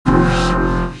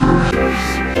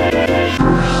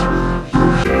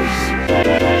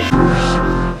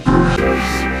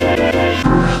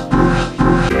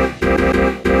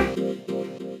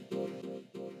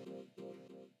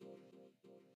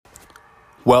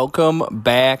Welcome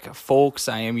back, folks.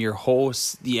 I am your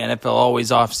host, the NFL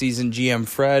Always Offseason GM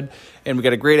Fred, and we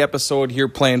got a great episode here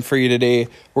planned for you today.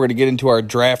 We're going to get into our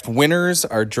draft winners,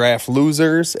 our draft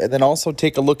losers, and then also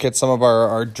take a look at some of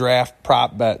our draft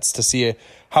prop bets to see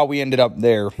how we ended up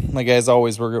there. Like, as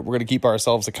always, we're going to keep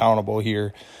ourselves accountable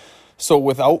here. So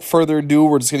without further ado,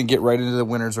 we're just going to get right into the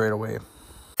winners right away.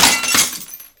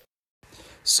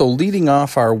 So leading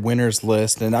off our winners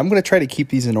list, and I'm going to try to keep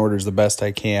these in order the best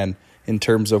I can in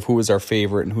terms of who is our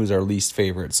favorite and who is our least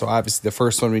favorite. So obviously the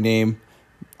first one we name,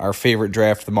 our favorite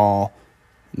draft of them all.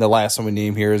 The last one we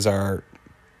name here is our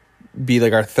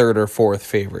third or fourth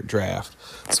favorite draft.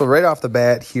 So right off the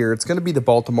bat here, it's going to be the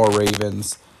Baltimore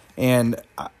Ravens. And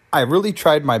I really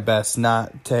tried my best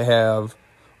not to have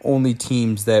only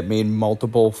teams that made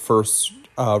multiple first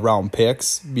round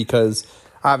picks, because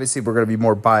obviously we're going to be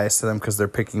more biased to them because they're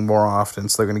picking more often,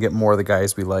 so they're going to get more of the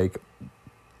guys we like.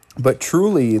 But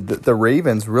truly, the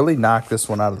Ravens really knocked this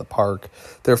one out of the park.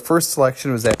 Their first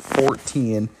selection was at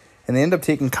 14, and they ended up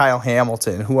taking Kyle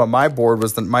Hamilton, who on my board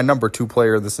was my number 2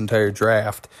 player of this entire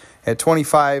draft. At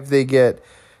 25, they get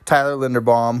Tyler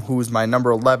Linderbaum, who was my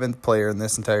number 11th player in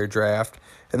this entire draft.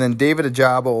 And then David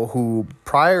Ojabo, who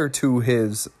prior to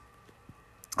his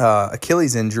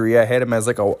Achilles injury, I had him as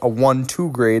like a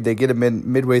 1-2 grade. They get him in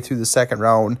midway through the second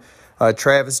round.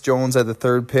 Travis Jones at the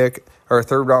third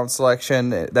round selection.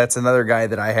 That's another guy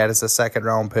that I had as a second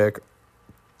round pick.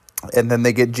 And then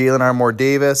they get Jalen Armour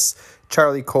Davis,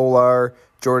 Charlie Kolar,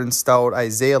 Jordan Stout,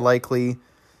 Isaiah Likely,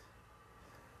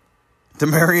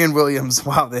 Demarion Williams.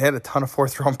 Wow, they had a ton of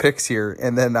fourth round picks here.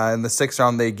 And then in the sixth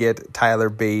round, they get Tyler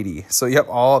Beatty. So, yep,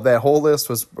 that whole list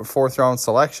was fourth round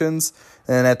selections.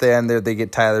 And then at the end there, they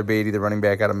get Tyler Beatty, the running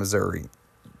back out of Missouri.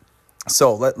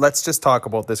 So let's just talk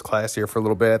about this class here for a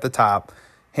little bit. At the top,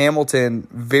 Hamilton,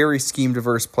 very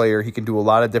scheme-diverse player. He can do a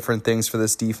lot of different things for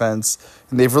this defense.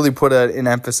 And they've really put an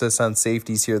emphasis on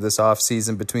safeties here this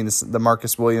offseason between the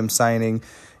Marcus Williams signing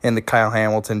and the Kyle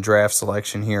Hamilton draft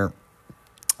selection here.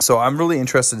 So I'm really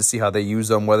interested to see how they use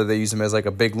them, whether they use him as like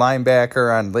a big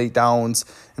linebacker on late downs,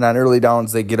 and on early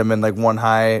downs they get him in like one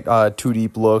high, 2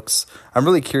 deep looks. I'm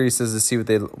really curious as to see what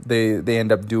they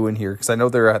end up doing here, because I know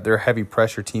they're a heavy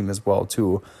pressure team as well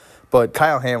too. But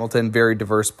Kyle Hamilton, very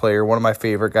diverse player, one of my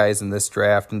favorite guys in this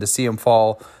draft, and to see him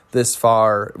fall this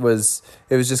far was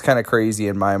just kind of crazy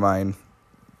in my mind.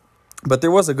 But there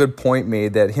was a good point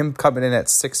made that him coming in at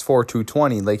 6'4",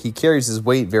 220, like, he carries his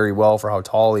weight very well for how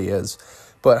tall he is.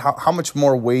 But how much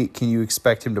more weight can you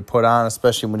expect him to put on,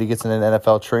 especially when he gets in an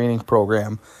NFL training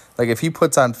program? Like, if he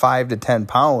puts on 5 to 10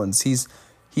 pounds, he's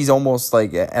almost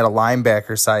like at a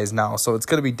linebacker size now. So it's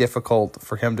going to be difficult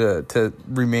for him to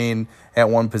remain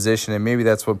at one position, and maybe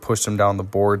that's what pushed him down the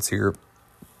boards here.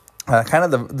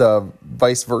 Kind of the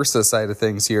vice versa side of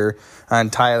things here on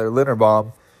Tyler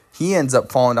Linderbaum. He ends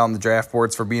up falling down the draft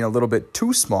boards for being a little bit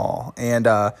too small. And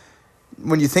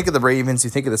when you think of the Ravens,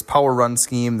 you think of this power run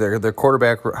scheme, their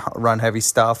quarterback run heavy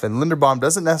stuff, and Linderbaum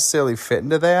doesn't necessarily fit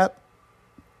into that.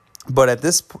 But at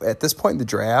this point in the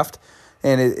draft,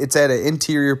 and it's at an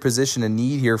interior position of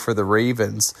need here for the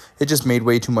Ravens, it just made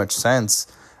way too much sense.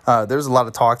 There's a lot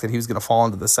of talk that he was going to fall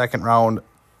into the second round.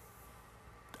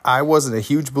 I wasn't a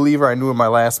huge believer. I knew in my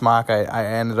last mock I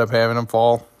ended up having him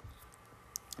fall.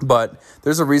 But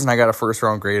there's a reason I got a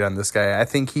first-round grade on this guy. I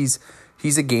think he's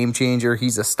a game changer.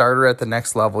 He's a starter at the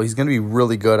next level. He's going to be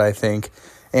really good, I think.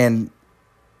 And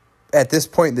at this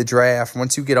point in the draft,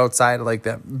 once you get outside of like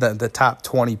the top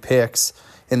 20 picks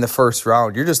in the first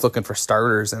round, you're just looking for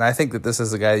starters. And I think that this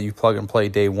is a guy that you plug and play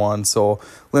day one. So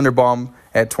Linderbaum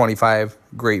at 25,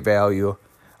 great value.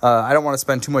 I don't want to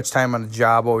spend too much time on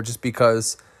Ojabo just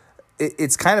because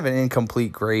it's kind of an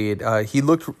incomplete grade.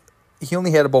 He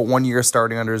only had about 1 year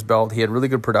starting under his belt. He had really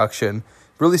good production.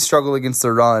 Really struggled against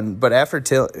the run, but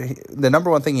the number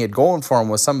one thing he had going for him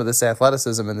was some of this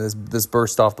athleticism and this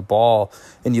burst off the ball,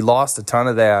 and you lost a ton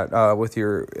of that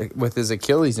with his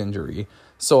Achilles injury.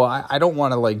 So I don't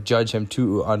want to like judge him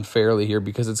too unfairly here,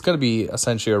 because it's going to be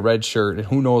essentially a red shirt, and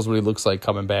who knows what he looks like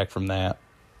coming back from that.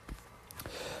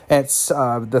 At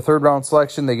the third round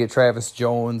selection, they get Travis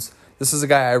Jones. This is a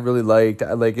guy I really liked.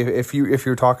 Like, if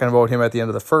you're talking about him at the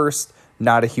end of the first,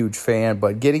 not a huge fan,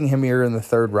 but getting him here in the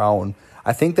third round,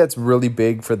 I think that's really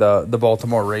big for the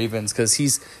Baltimore Ravens, because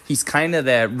he's kind of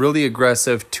that really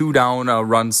aggressive 2-down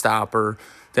run stopper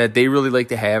that they really like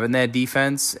to have in that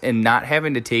defense, and not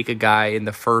having to take a guy in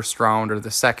the first round or the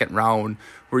second round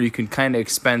where you can kind of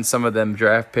expend some of them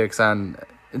draft picks on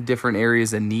different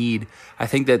areas of need. I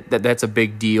think that's a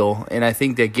big deal, and I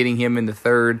think that getting him in the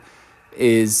third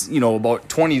is, about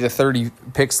 20 to 30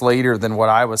 picks later than what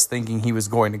I was thinking he was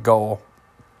going to go.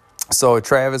 So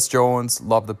Travis Jones,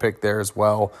 love the pick there as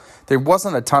well. There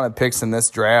wasn't a ton of picks in this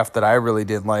draft that I really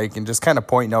didn't like, and just kind of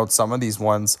pointing out some of these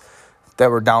ones that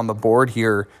were down the board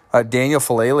here. Daniel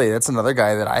Falele, that's another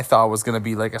guy that I thought was going to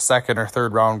be like a second or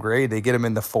third round grade. They get him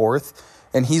in the fourth,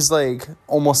 and he's like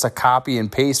almost a copy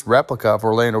and paste replica of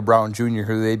Orlando Brown Jr.,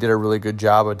 who they did a really good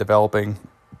job of developing.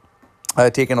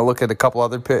 Taking a look at a couple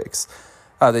other picks.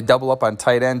 They double up on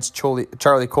tight ends.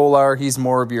 Charlie Kolar, he's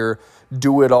more of your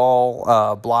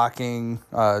do-it-all blocking,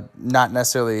 not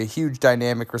necessarily a huge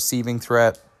dynamic receiving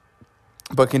threat,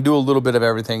 but can do a little bit of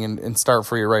everything and start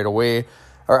for you right away.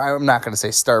 Or I'm not going to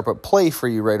say start, but play for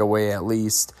you right away at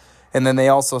least. And then they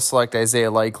also select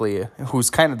Isaiah Likely, who's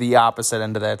kind of the opposite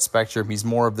end of that spectrum. He's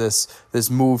more of this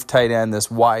move tight end,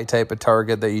 this Y type of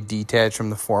target that you detach from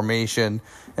the formation,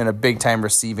 and a big-time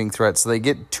receiving threat. So they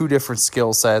get two different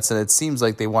skill sets, and it seems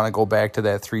like they want to go back to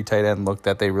that 3 tight end look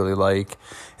that they really like.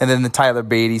 And then the Tyler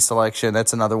Beatty selection,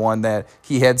 that's another one that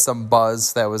he had some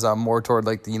buzz that was more toward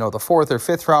like the 4th or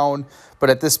 5th round. But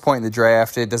at this point in the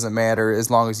draft, it doesn't matter as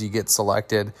long as you get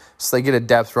selected. So they get a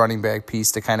depth running back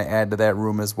piece to kind of add to that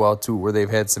room as well, too, where they've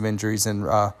had some injuries in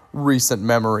recent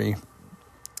memory.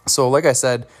 So like I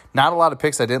said, not a lot of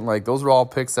picks I didn't like. Those were all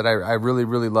picks that I really,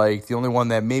 really liked. The only one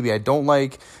that maybe I don't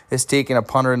like is taking a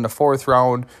punter in the 4th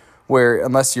round, where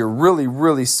unless you're really,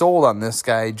 really sold on this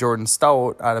guy, Jordan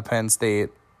Stout out of Penn State,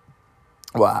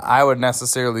 well, I would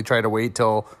necessarily try to wait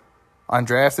till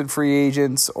undrafted free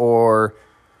agents or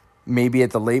maybe at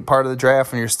the late part of the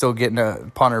draft when you're still getting a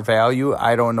punter value.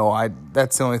 I don't know.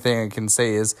 That's the only thing I can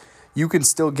say is you can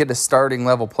still get a starting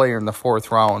level player in the 4th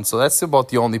round. So that's about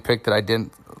the only pick that I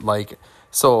didn't like.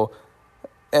 So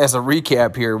as a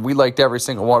recap here, we liked every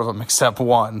single one of them except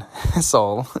one.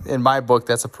 So in my book,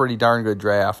 that's a pretty darn good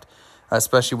draft,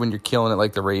 especially when you're killing it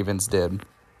like the Ravens did.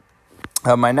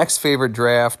 My next favorite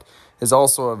draft is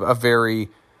also a very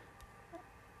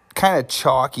kind of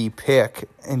chalky pick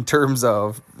in terms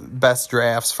of best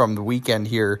drafts from the weekend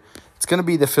here. It's going to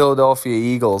be the Philadelphia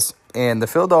Eagles. And the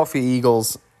Philadelphia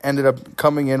Eagles ended up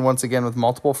coming in once again with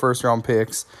multiple first-round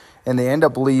picks, and they end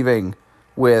up leaving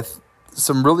with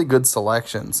some really good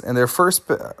selections. And their first,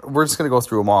 we're just going to go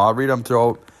through them all. I'll read them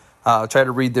throughout. Try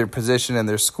to read their position and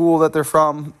their school that they're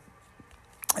from,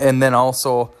 and then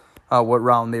also what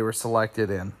round they were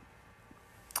selected in.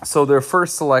 So their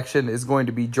first selection is going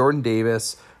to be Jordan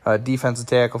Davis, defensive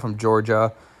tackle from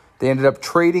Georgia. They ended up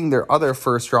trading their other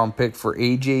first-round pick for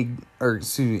A.J.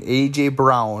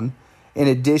 Brown, in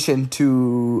addition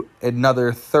to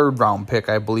another third-round pick,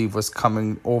 I believe, was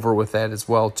coming over with that as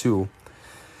well, too.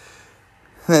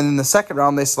 Then in the second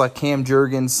round, they select Cam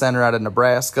Jurgens, center out of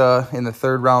Nebraska. In the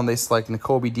third round, they select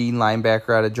Nakobe Dean,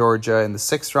 linebacker out of Georgia. In the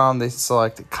sixth round, they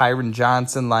select Kyron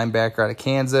Johnson, linebacker out of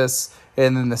Kansas.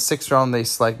 And in the sixth round, they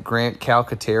select Grant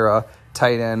Calcaterra,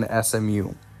 tight end,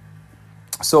 SMU.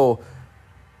 So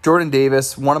Jordan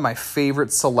Davis, one of my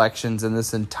favorite selections in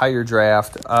this entire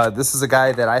draft. This is a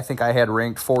guy that I think I had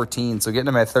ranked 14, so getting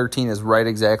him at 13 is right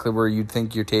exactly where you'd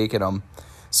think you're taking him.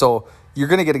 So you're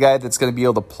going to get a guy that's going to be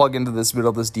able to plug into this middle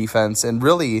of this defense, and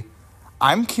really,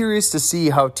 I'm curious to see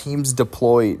how teams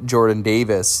deploy Jordan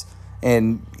Davis.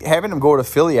 And having him go to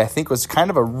Philly, I think, was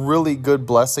kind of a really good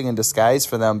blessing in disguise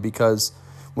for them, because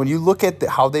when you look at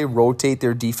how they rotate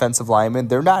their defensive linemen,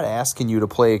 they're not asking you to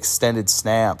play extended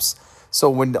snaps. So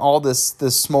when all this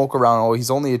smoke around, he's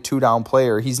only a 2-down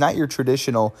player, he's not your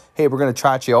traditional, hey, we're going to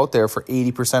trot you out there for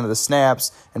 80% of the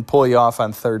snaps and pull you off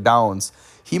on third downs.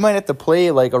 He might have to play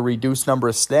like a reduced number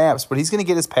of snaps, but he's going to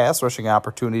get his pass rushing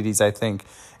opportunities, I think.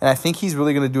 And I think he's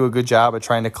really going to do a good job of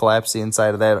trying to collapse the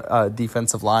inside of that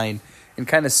defensive line and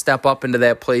kind of step up into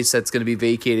that place that's going to be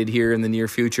vacated here in the near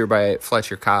future by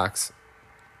Fletcher Cox.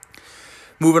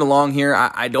 Moving along here,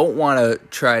 I don't want to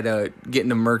try to get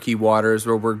into murky waters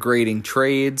where we're grading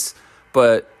trades,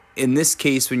 but in this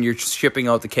case, when you're shipping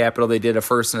out the capital, they did a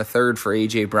first and a third for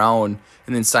A.J. Brown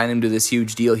and then sign him to this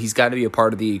huge deal. He's got to be a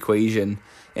part of the equation.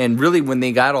 And really, when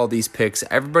they got all these picks,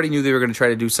 everybody knew they were going to try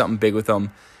to do something big with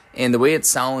them. And the way it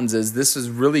sounds is this is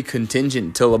really contingent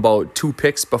until about 2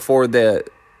 picks before they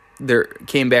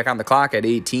came back on the clock at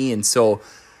 18. So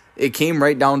it came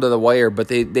right down to the wire, but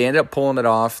they ended up pulling it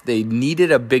off. They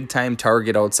needed a big-time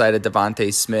target outside of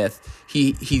Devontae Smith.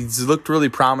 He's looked really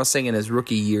promising in his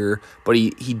rookie year, but he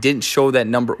didn't show that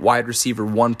wide receiver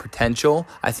 1 potential.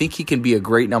 I think he can be a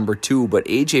great number 2, but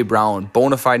A.J. Brown,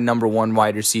 bona fide number 1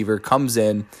 wide receiver, comes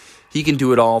in. He can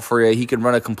do it all for you. He can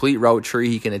run a complete route tree.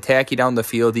 He can attack you down the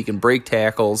field. He can break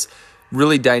tackles.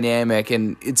 Really dynamic,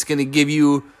 and it's going to give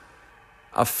you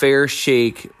a fair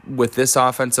shake with this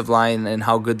offensive line and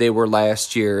how good they were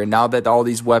last year. And now that all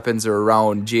these weapons are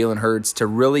around Jalen Hurts, to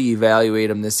really evaluate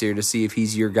him this year to see if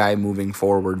he's your guy moving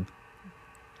forward.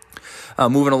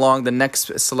 Moving along, the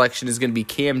next selection is going to be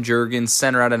Cam Jurgens,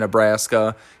 center out of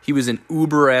Nebraska. He was an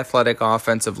uber athletic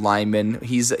offensive lineman.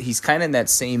 He's kind of in that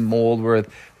same mold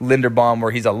with Linderbaum, where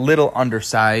he's a little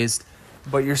undersized,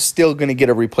 but you're still going to get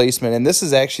a replacement. And this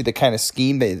is actually the kind of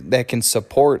scheme that can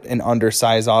support an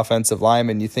undersized offensive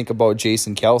lineman. You think about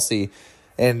Jason Kelce,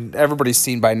 and everybody's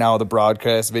seen by now the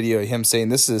broadcast video of him saying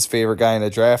this is his favorite guy in the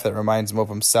draft that reminds him of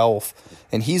himself.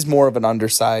 And he's more of an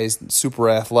undersized, super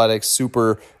athletic,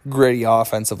 super gritty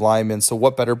offensive lineman. So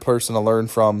what better person to learn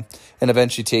from and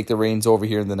eventually take the reins over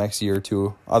here in the next year or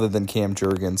two other than Cam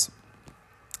Jurgens.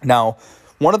 Now,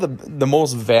 one of the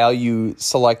most value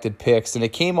selected picks, and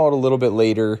it came out a little bit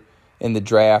later in the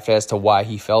draft as to why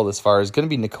he fell this far, is going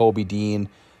to be Nakobe Dean.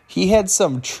 He had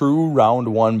some true round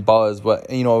one buzz, but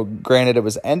granted it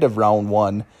was end of round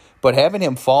one, but having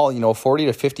him fall, 40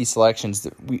 to 50 selections,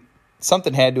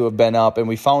 something had to have been up, and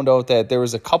we found out that there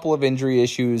was a couple of injury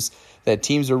issues that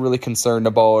teams were really concerned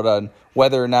about on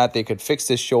whether or not they could fix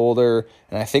his shoulder,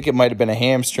 and I think it might have been a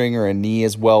hamstring or a knee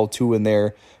as well too in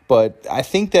there. But I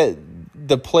think that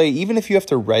the play, even if you have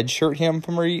to redshirt him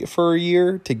for a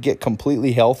year to get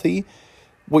completely healthy,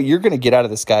 what you're going to get out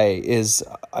of this guy is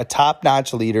a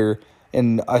top-notch leader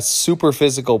and a super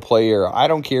physical player. I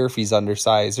don't care if he's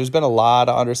undersized. There's been a lot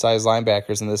of undersized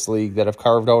linebackers in this league that have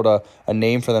carved out a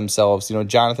name for themselves.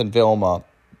 Jonathan Vilma,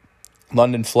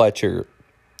 London Fletcher.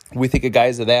 We think of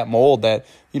guys of that mold that,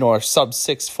 are sub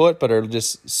 6 foot, but are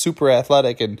just super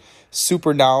athletic and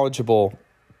super knowledgeable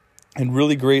and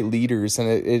really great leaders, and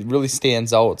it really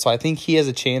stands out. So I think he has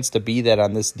a chance to be that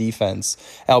on this defense,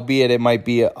 albeit it might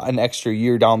be an extra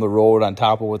year down the road on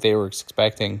top of what they were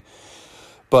expecting.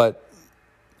 But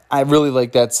I really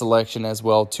like that selection as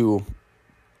well, too.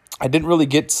 I didn't really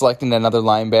get selecting another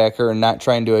linebacker and not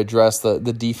trying to address the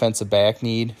defensive back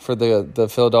need for the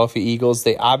Philadelphia Eagles.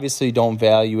 They obviously don't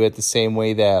value it the same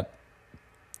way that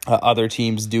other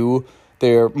teams do.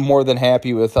 They're more than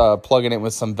happy with plugging it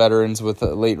with some veterans with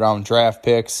late-round draft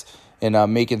picks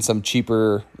and making some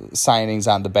cheaper signings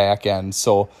on the back end.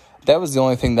 So that was the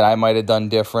only thing that I might have done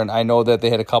different. I know that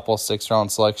they had a couple of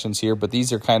 6th-round selections here, but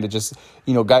these are kind of just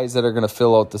guys that are going to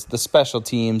fill out the special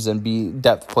teams and be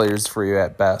depth players for you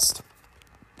at best.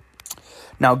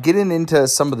 Now, getting into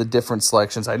some of the different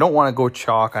selections, I don't want to go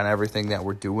chalk on everything that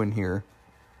we're doing here.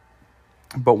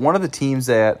 But one of the teams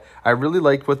that I really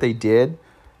liked what they did,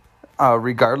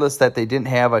 regardless that they didn't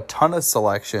have a ton of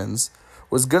selections,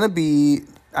 was going to be,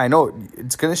 I know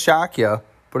it's going to shock you,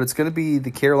 but it's going to be the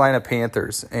Carolina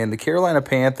Panthers. And the Carolina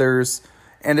Panthers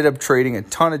ended up trading a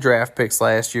ton of draft picks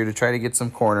last year to try to get some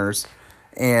corners.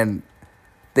 And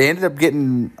they ended up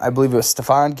getting, I believe it was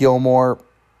Stephon Gilmore,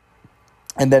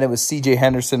 and then it was C.J.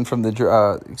 Henderson from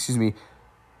the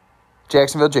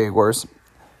Jacksonville Jaguars.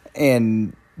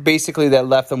 And basically that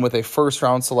left them with a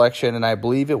 1st-round selection, and I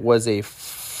believe it was a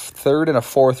 3rd and a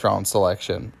 4th-round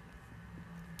selection.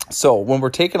 So when we're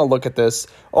taking a look at this,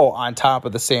 on top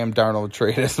of the Sam Darnold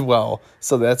trade as well.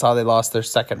 So that's how they lost their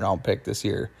 2nd-round pick this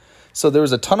year. So there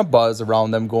was a ton of buzz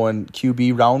around them going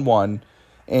QB round 1,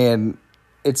 and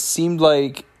it seemed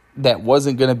like that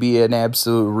wasn't going to be an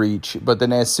absolute reach. But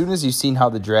then as soon as you've seen how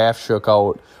the draft shook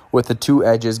out with the 2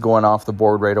 edges going off the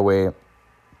board right away,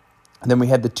 and then we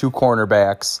had the 2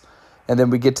 cornerbacks, and then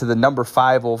we get to the number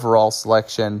 5 overall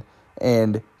selection,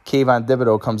 and Kayvon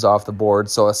Thibodeaux comes off the board.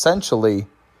 So essentially,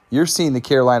 you're seeing the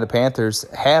Carolina Panthers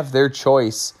have their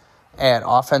choice at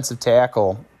offensive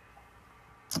tackle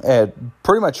at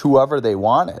pretty much whoever they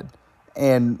wanted.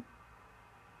 And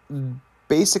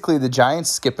basically the Giants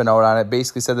skipping out on it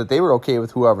basically said that they were okay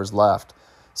with whoever's left.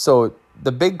 So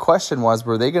the big question was,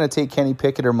 were they going to take Kenny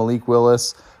Pickett or Malik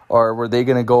Willis, or were they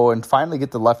going to go and finally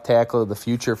get the left tackle of the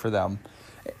future for them,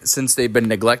 since they've been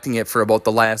neglecting it for about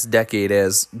the last decade,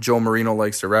 as Joe Marino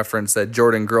likes to reference that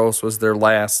Jordan Gross was their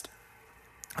last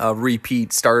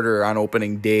repeat starter on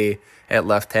opening day at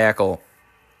left tackle.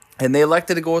 And they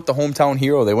elected to go with the hometown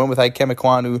hero. They went with Ikem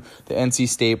Ekwonu, the NC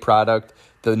State product,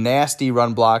 the nasty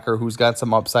run blocker who's got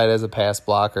some upside as a pass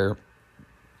blocker.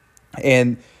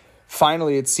 And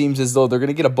finally, it seems as though they're going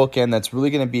to get a bookend that's really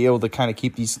going to be able to kind of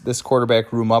keep this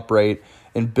quarterback room upright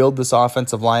and build this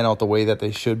offensive line out the way that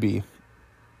they should be.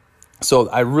 So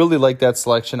I really like that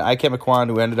selection. Ikem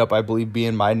Ekwonu ended up, I believe,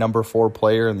 being my number 4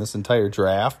 player in this entire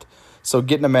draft. So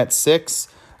getting him at 6,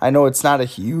 I know it's not a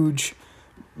huge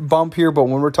bump here, but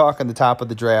when we're talking the top of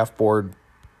the draft board,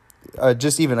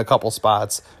 just even a couple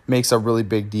spots makes a really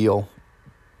big deal.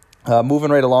 Moving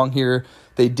right along here,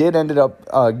 They did ended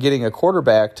up getting a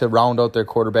quarterback to round out their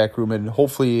quarterback room and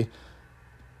hopefully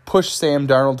push Sam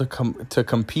Darnold to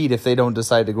compete if they don't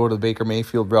decide to go to the Baker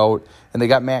Mayfield route. And they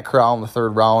got Matt Corral in the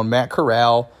third round. Matt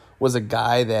Corral was a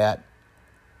guy that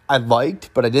I liked,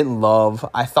 but I didn't love.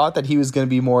 I thought that he was going to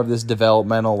be more of this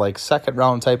developmental, like second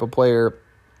round type of player.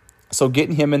 So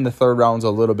getting him in the third round is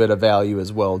a little bit of value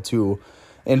as well too.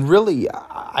 And really,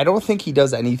 I don't think he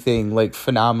does anything like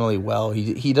phenomenally well.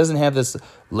 He doesn't have this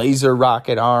laser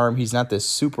rocket arm. He's not this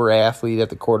super athlete at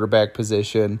the quarterback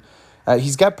position.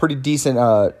 He's got pretty decent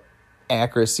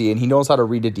accuracy, and he knows how to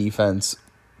read a defense.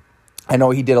 I know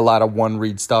he did a lot of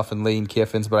one-read stuff in Lane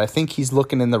Kiffin's, but I think he's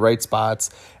looking in the right spots,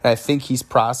 and I think he's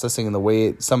processing in the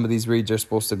way some of these reads are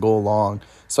supposed to go along.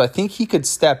 So I think he could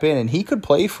step in, and he could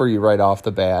play for you right off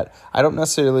the bat. I don't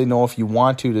necessarily know if you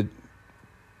want to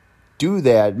do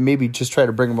that. Maybe just try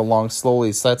to bring him along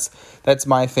slowly. So that's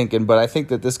my thinking, but I think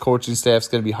that this coaching staff is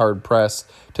going to be hard-pressed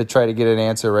to try to get an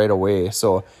answer right away.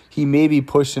 So he may be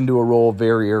pushed into a role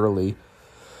very early.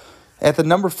 At the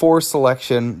number 4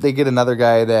 selection, they get another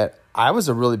guy that I was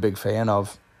a really big fan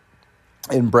of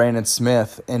in Brandon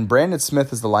Smith. And Brandon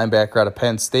Smith is the linebacker out of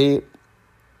Penn State.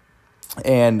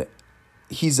 And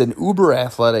he's an uber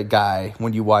athletic guy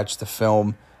when you watch the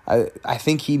film. I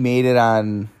think he made it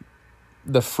on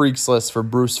the freaks list for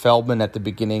Bruce Feldman at the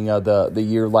beginning of the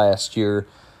year last year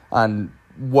on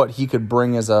what he could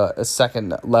bring as a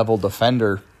second-level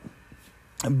defender.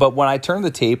 But when I turned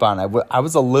the tape on, I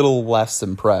was a little less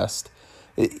impressed.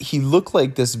 He looked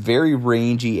like this very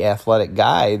rangy, athletic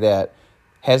guy that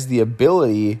has the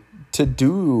ability to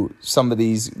do some of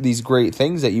these great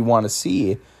things that you want to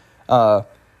see.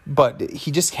 But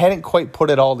he just hadn't quite put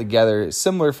it all together.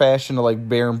 Similar fashion to like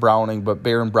Baron Browning, but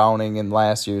Baron Browning in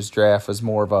last year's draft was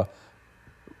more of a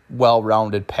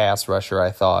well-rounded pass rusher,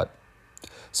 I thought.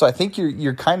 So I think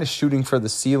you're kind of shooting for the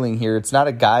ceiling here. It's not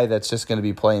a guy that's just going to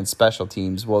be playing special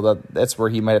teams. Well, that's where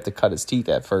he might have to cut his teeth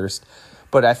at first.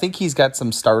 But I think he's got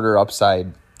some starter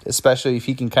upside, especially if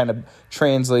he can kind of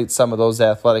translate some of those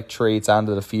athletic traits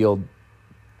onto the field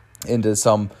into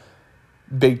some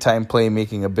big-time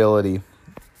playmaking ability.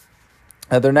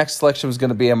 Their next selection was going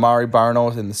to be Amari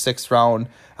Barno in the 6th round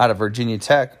out of Virginia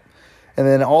Tech. And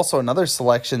then also another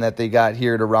selection that they got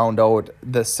here to round out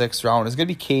the 6th round is going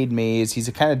to be Cade Mays. He's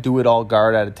a kind of do-it-all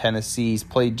guard out of Tennessee. He's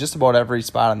played just about every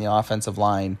spot on the offensive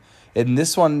line. In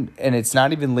this one, and it's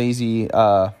not even lazy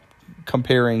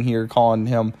comparing here, calling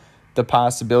him the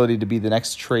possibility to be the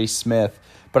next Trey Smith.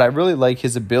 But I really like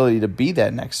his ability to be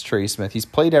that next Trey Smith. He's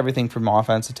played everything from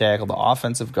offensive tackle to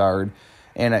offensive guard.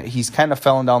 And he's kind of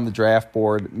fallen down the draft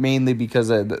board, mainly because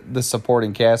of the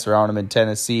supporting cast around him in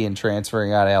Tennessee and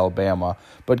transferring out of Alabama.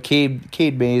 But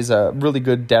Cade Mays, a really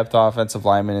good depth offensive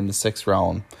lineman in the 6th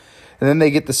round. And then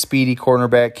they get the speedy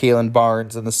cornerback, Kalen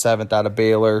Barnes, in the 7th out of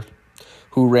Baylor,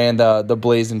 who ran the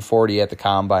blazing 40 at the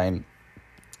Combine.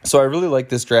 So I really like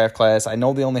this draft class. I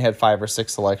know they only had 5 or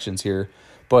 6 selections here,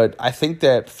 but I think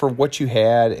that for what you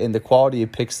had and the quality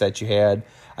of picks that you had,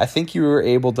 I think you were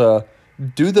able to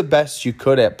do the best you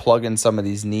could at plugging some of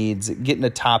these needs, getting a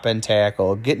top-end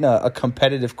tackle, getting a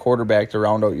competitive quarterback to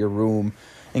round out your room,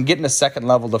 and getting a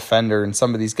second-level defender and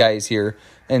some of these guys here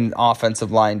in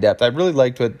offensive line depth. I really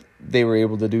liked what they were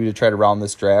able to do to try to round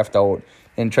this draft out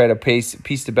and try to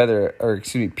piece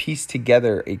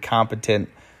together a competent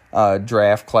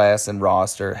draft class and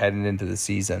roster heading into the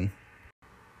season.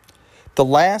 The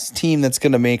last team that's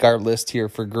going to make our list here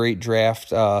for great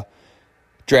draft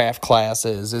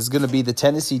classes is going to be the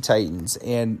Tennessee Titans.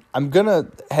 And I'm going to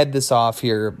head this off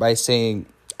here by saying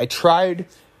I tried,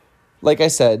 like I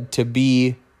said, to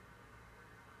be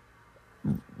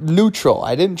neutral.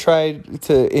 I didn't try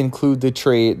to include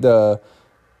the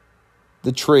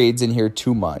trades in here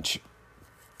too much.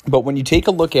 But when you take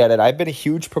a look at it, I've been a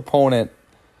huge proponent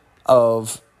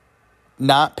of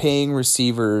not paying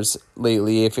receivers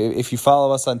lately. If you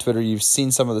follow us on Twitter, you've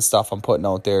seen some of the stuff I'm putting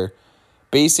out there.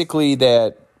 Basically,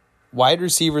 that wide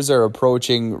receivers are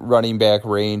approaching running back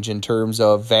range in terms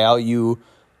of value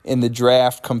in the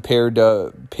draft compared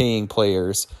to paying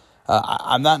players.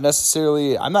 I'm not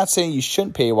saying you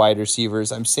shouldn't pay wide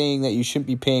receivers. I'm saying that you shouldn't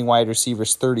be paying wide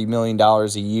receivers $30 million a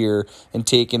year and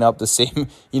taking up the same,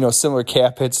 similar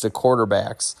cap hits to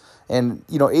quarterbacks. And,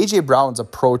 A.J. Brown's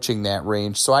approaching that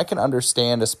range. So I can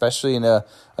understand, especially in a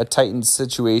Titans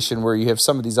situation where you have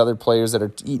some of these other players that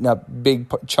are eating up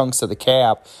big chunks of the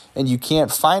cap and you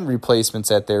can't find replacements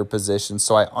at their position.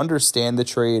 So I understand the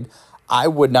trade. I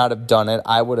would not have done it.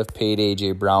 I would have paid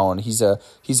A.J. Brown. He's a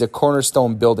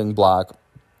cornerstone building block.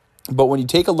 But when you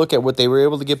take a look at what they were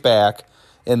able to get back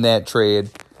in that trade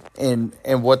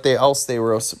and what they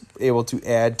were able to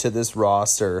add to this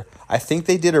roster. I think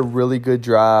they did a really good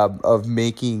job of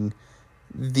making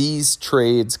these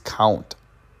trades count.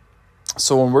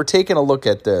 So when we're taking a look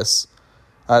at this,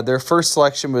 their first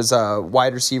selection was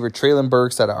wide receiver Treylon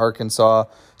Burks out of Arkansas.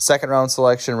 Second round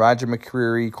selection, Roger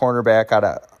McCreary, cornerback out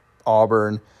of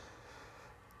Auburn.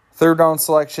 Third round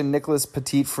selection, Nicholas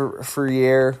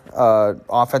Petit-Frere,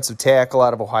 offensive tackle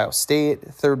out of Ohio State.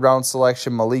 Third round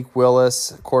selection, Malik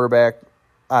Willis, quarterback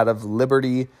out of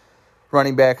Liberty.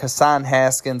 Running back Hassan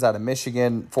Haskins out of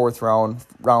Michigan. Fourth round,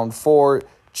 round 4.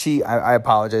 I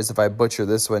apologize if I butcher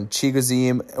this one.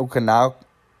 Chigoziem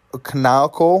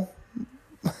Okanako.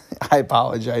 I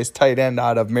apologize. Tight end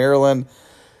out of Maryland.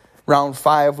 Round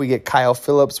 5, we get Kyle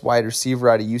Phillips, wide receiver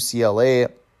out of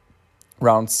UCLA.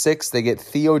 Round 6, they get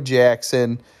Theo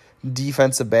Jackson,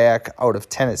 defensive back out of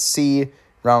Tennessee.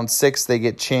 Round 6, they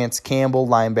get Chance Campbell,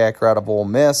 linebacker out of Ole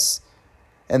Miss.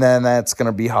 And then that's going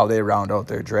to be how they round out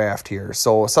their draft here.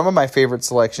 So some of my favorite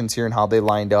selections here and how they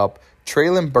lined up.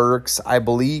 Treylon Burks, I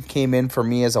believe, came in for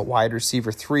me as a wide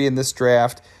receiver 3 in this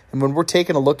draft. And when we're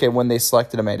taking a look at when they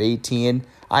selected him at 18,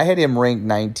 I had him ranked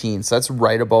 19. So that's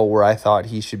right about where I thought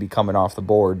he should be coming off the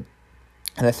board.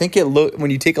 And I think when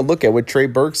you take a look at what Trey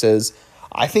Burks is,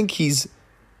 I think he's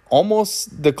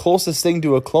almost the closest thing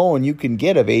to a clone you can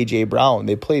get of A.J. Brown.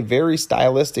 They play very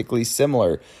stylistically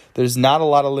similar. There's not a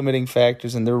lot of limiting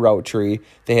factors in their route tree.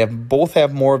 They both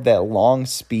have more of that long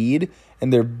speed,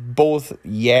 and they're both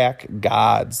yak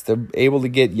gods. They're able to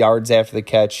get yards after the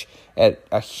catch at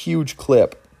a huge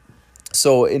clip.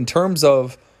 So in terms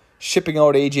of shipping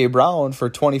out A.J. Brown for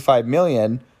 $25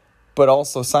 million, but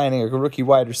also signing a rookie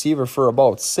wide receiver for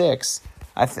about $6 million,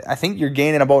 I think you're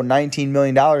gaining about $19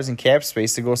 million in cap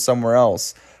space to go somewhere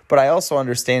else. But I also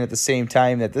understand at the same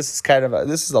time that this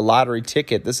is a lottery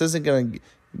ticket. This isn't going to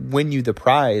win you the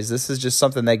prize. This is just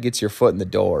something that gets your foot in the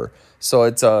door. So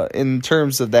it's in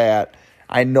terms of that,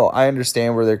 I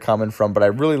understand where they're coming from, but I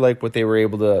really like what they were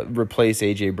able to replace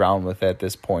A.J. Brown with at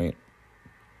this point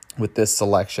with this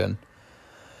selection.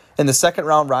 In the second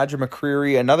round, Roger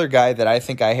McCreary, another guy that I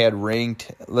think I had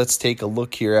ranked. Let's take a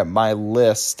look here at my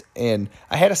list. And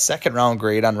I had a second round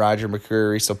grade on Roger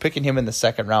McCreary, so picking him in the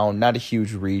second round, not a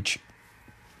huge reach.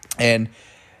 And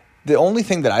the only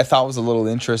thing that I thought was a little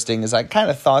interesting is I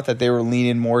kind of thought that they were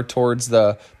leaning more towards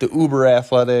the uber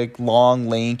athletic, long,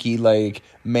 lanky, like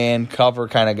man cover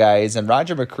kind of guys. And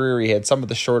Roger McCreary had some of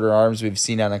the shorter arms we've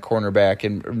seen on a cornerback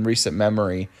in recent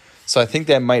memory. So I think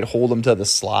that might hold him to the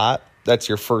slot. That's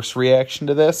your first reaction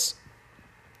to this.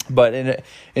 But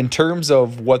in terms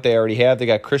of what they already have, they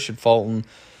got Christian Fulton.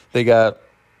 They got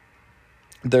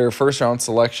their first-round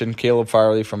selection, Caleb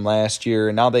Farley from last year.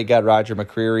 And now they got Roger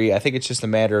McCreary. I think it's just a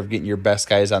matter of getting your best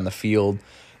guys on the field.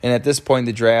 And at this point in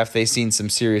the draft, they've seen some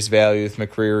serious value with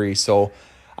McCreary. So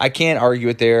I can't argue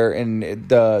it there. And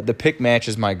the pick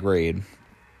matches my grade.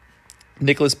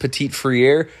 Nicholas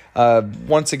Petit-Frere,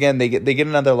 once again, they get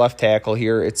another left tackle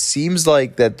here. It seems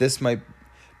like that this might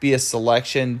be a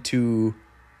selection to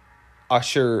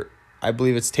usher, I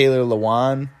believe it's Taylor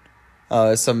Lewan,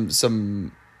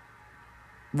 some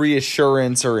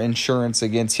reassurance or insurance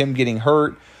against him getting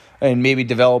hurt and maybe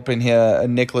developing a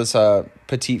Nicholas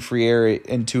Petit-Frere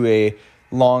into a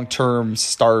long-term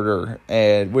starter,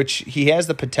 and which he has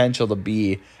the potential to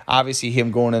be. Obviously, him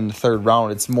going in the third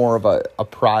round, it's more of a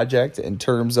project in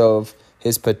terms of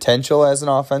his potential as an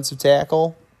offensive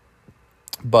tackle.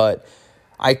 But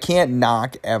I can't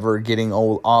knock ever getting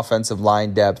old offensive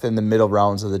line depth in the middle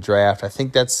rounds of the draft. I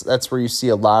think that's where you see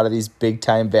a lot of these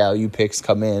big-time value picks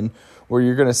come in, where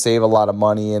you're going to save a lot of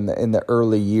money in the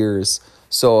early years.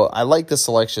 So I like the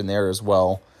selection there as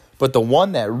well. But the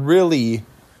one that really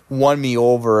won me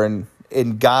over and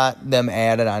got them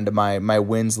added onto my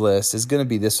wins list is going to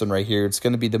be this one right here. It's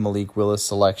going to be the Malik Willis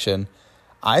selection.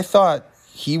 I thought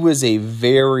he was a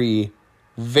very,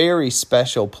 very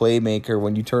special playmaker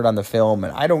when you turn on the film.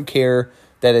 And I don't care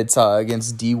that it's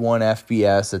against D1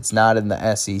 FBS. It's not in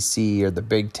the SEC or the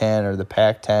Big Ten or the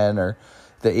Pac-10 or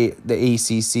the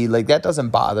ACC. Like, that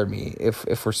doesn't bother me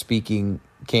if we're speaking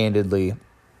candidly.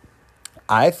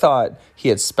 I thought he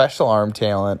had special arm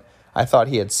talent. I thought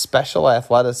he had special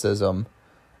athleticism,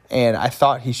 and I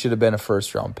thought he should have been a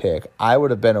first-round pick. I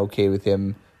would have been okay with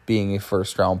him being a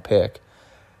first-round pick.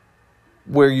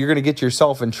 Where you're going to get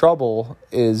yourself in trouble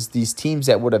is these teams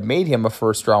that would have made him a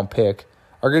first-round pick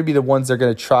are going to be the ones that are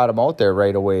going to trot him out there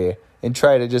right away and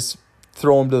try to just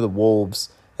throw him to the wolves.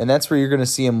 And that's where you're going to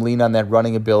see him lean on that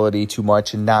running ability too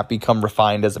much and not become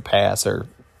refined as a passer.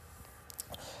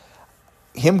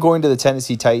 Him going to the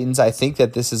Tennessee Titans, I think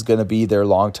that this is going to be their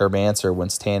long-term answer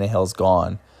once Tannehill's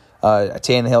gone.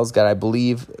 Tannehill's got, I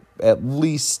believe, at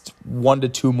least 1 to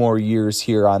 2 more years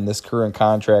here on this current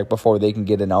contract before they can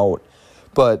get an out.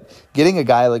 But getting a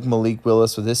guy like Malik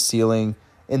Willis with his ceiling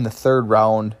in the 3rd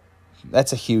round,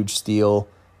 that's a huge steal.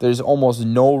 There's almost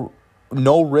no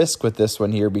risk with this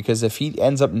one here, because if he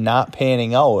ends up not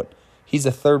panning out, he's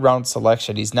a 3rd-round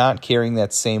selection. He's not carrying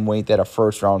that same weight that a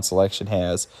 1st-round selection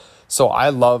has. So I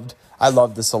loved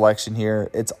the selection here.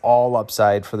 It's all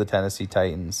upside for the Tennessee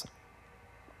Titans.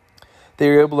 They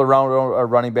were able to round out a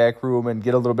running back room and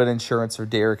get a little bit of insurance for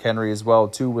Derrick Henry as well,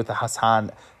 too, with the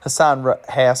Hassan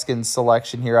Haskins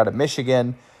selection here out of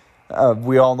Michigan.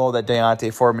 We all know that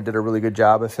Deontay Foreman did a really good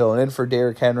job of filling in for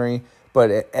Derrick Henry.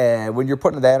 But when you're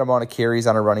putting that amount of carries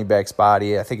on a running back's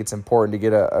body, I think it's important to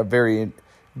get a very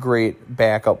great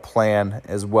backup plan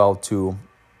as well, too.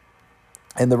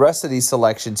 And the rest of these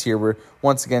selections here were,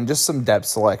 once again, just some depth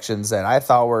selections that I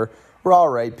thought were all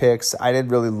right picks. I didn't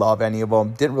really love any of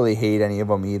them. Didn't really hate any of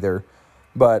them either.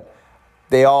 But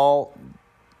they all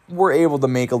were able to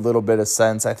make a little bit of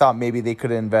sense. I thought maybe they could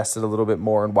have invested a little bit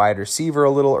more in wide receiver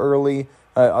a little early.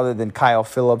 Other than Kyle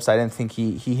Phillips, I didn't think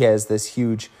he has this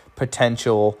huge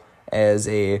potential as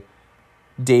a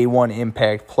day one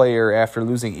impact player after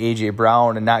losing A.J.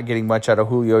 Brown and not getting much out of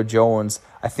Julio Jones.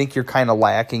 I think you're kind of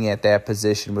lacking at that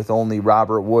position with only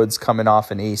Robert Woods coming off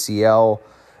an ACL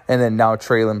and then now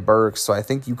Treylon Burks. So I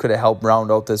think you could have helped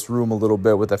round out this room a little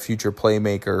bit with a future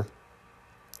playmaker.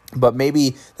 But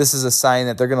maybe this is a sign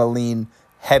that they're going to lean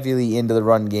heavily into the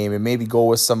run game and maybe go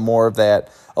with some more of that,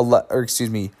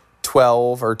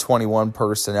 12 or 21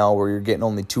 personnel where you're getting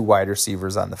only 2 wide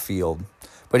receivers on the field.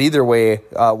 But either way,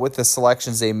 with the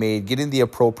selections they made, getting the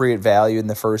appropriate value in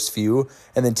the first few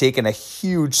and then taking a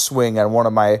huge swing on one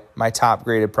of my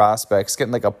top-graded prospects,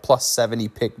 getting like a plus 70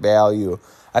 pick value,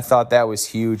 I thought that was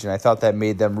huge, and I thought that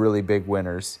made them really big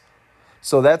winners.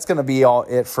 So that's going to be all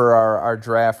it for our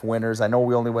draft winners. I know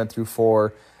we only went through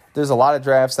 4. There's a lot of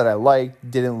drafts that I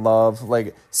liked, didn't love,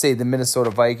 like, say, the Minnesota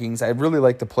Vikings. I really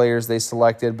liked the players they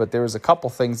selected, but there was a couple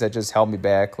things that just held me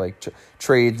back, like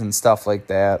trades and stuff like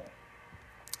that.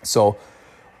 So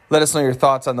let us know your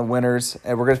thoughts on the winners.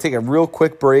 And we're going to take a real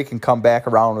quick break and come back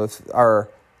around with our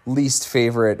least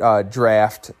favorite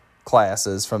draft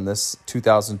classes from this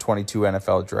 2022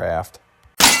 NFL draft.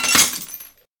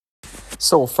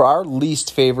 So for our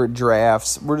least favorite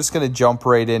drafts, we're just going to jump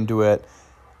right into it.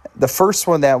 The first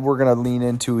one that we're going to lean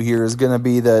into here is going to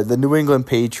be the New England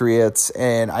Patriots,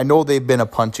 and I know they've been a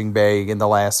punching bag in the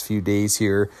last few days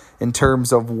here in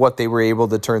terms of what they were able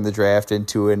to turn the draft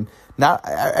into, and not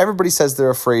everybody says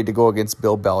they're afraid to go against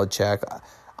Bill Belichick.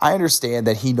 I understand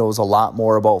that he knows a lot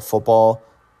more about football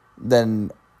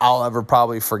than I'll ever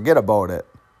probably forget about it,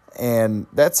 and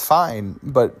that's fine,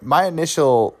 but my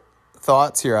initial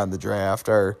thoughts here on the draft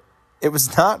are it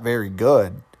was not very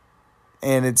good,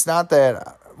 and it's not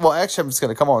that... Well, actually, I'm just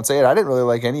going to come out and say it. I didn't really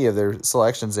like any of their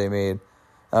selections they made.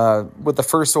 With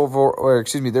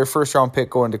the their first round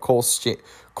pick going to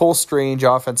Cole Strange,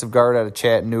 offensive guard out of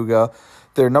Chattanooga.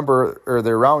 Their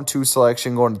round 2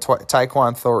 selection going to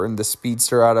Tyquan Thornton, the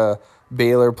speedster out of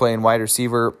Baylor, playing wide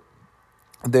receiver.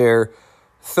 Their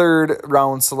 3rd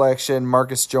round selection,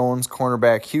 Marcus Jones,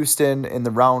 cornerback, Houston. In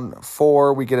the round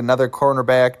 4, we get another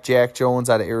cornerback, Jack Jones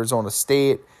out of Arizona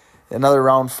State. Another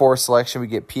round 4 selection, we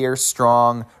get Pierre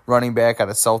Strong, running back out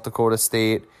of South Dakota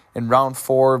State. In round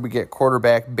 4, we get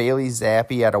quarterback Bailey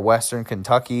Zappi out of Western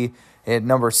Kentucky. At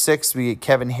number 6, we get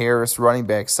Kevin Harris, running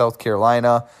back, South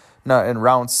Carolina. Now, in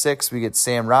round 6, we get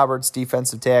Sam Roberts,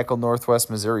 defensive tackle, Northwest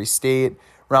Missouri State.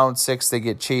 Round 6, they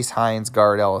get Chase Hines,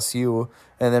 guard, LSU.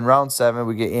 And then round 7,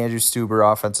 we get Andrew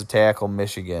Stuber, offensive tackle,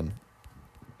 Michigan.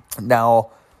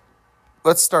 Now,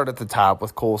 let's start at the top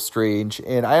with Cole Strange.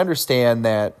 And I understand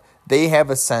that they have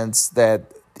a sense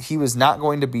that he was not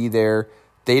going to be there.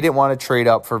 They didn't want to trade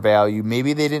up for value.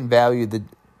 Maybe they didn't value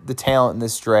the talent in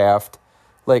this draft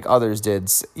like others did.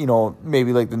 You know,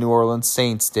 maybe like the New Orleans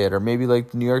Saints did, or maybe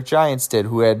like the New York Giants did,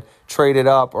 who had traded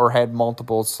up or had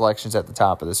multiple selections at the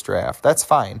top of this draft. That's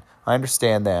fine. I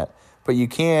understand that. But you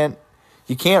can't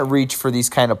reach for these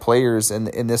kind of players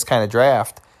in this kind of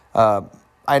draft.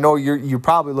 I know you're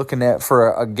probably looking at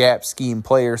for a gap scheme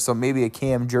player, so maybe a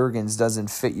Cam Jurgens doesn't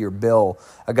fit your bill.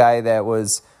 A guy that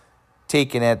was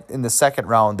taken in the 2nd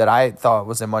round that I thought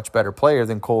was a much better player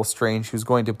than Cole Strange, who's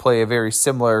going to play a very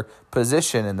similar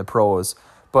position in the pros.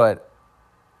 But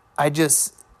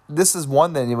this is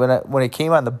one that when it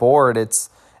came on the board,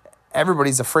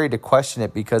 everybody's afraid to question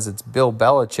it because it's Bill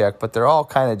Belichick, but they're all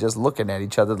kind of just looking at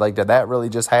each other like, did that really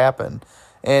just happen?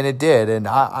 And it did, and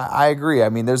I agree. I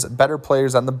mean, there's better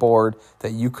players on the board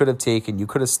that you could have taken. You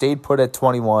could have stayed put at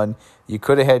 21. You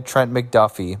could have had Trent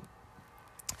McDuffie.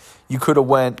 You could have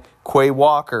went Quay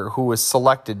Walker, who was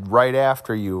selected right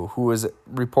after you, who was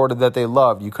reported that they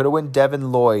loved. You could have went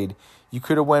Devin Lloyd. You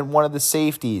could have went one of the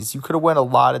safeties. You could have went a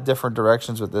lot of different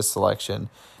directions with this selection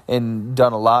and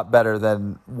done a lot better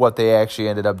than what they actually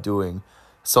ended up doing.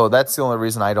 So that's the only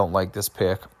reason I don't like this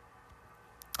pick.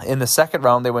 In the second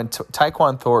round, they went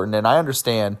Tyquan Thornton, and I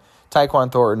understand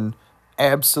Tyquan Thornton,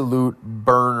 absolute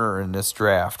burner in this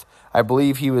draft. I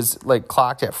believe he was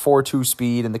clocked at 4.2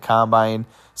 speed in the combine.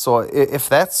 So if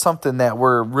that's something that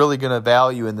we're really going to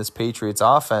value in this Patriots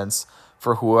offense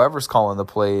for whoever's calling the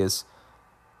plays,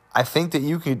 I think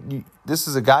that this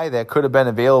is a guy that could have been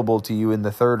available to you in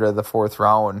the third or the fourth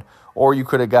round, or you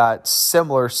could have got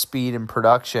similar speed and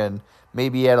production,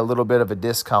 maybe at a little bit of a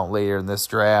discount later in this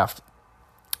draft.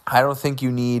 I don't think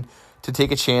you need to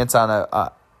take a chance on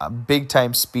a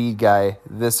big-time speed guy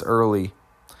this early.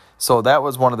 So that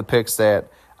was one of the picks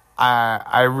that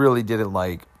I really didn't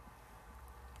like.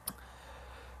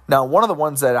 Now, one of the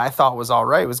ones that I thought was all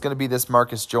right was going to be this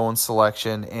Marcus Jones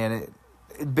selection, and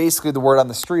basically the word on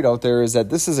the street out there is that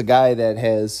this is a guy that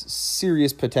has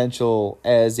serious potential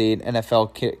as an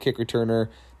NFL kick returner.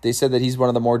 They said that he's one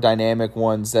of the more dynamic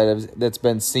ones that's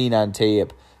been seen on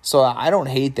tape. So I don't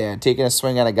hate that, taking a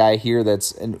swing on a guy here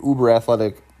that's an uber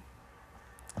athletic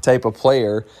type of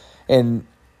player. And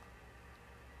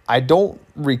I don't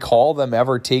recall them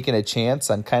ever taking a chance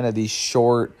on kind of these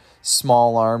short,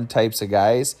 small arm types of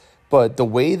guys. But the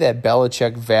way that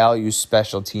Belichick values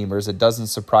special teamers, it doesn't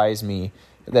surprise me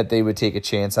that they would take a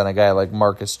chance on a guy like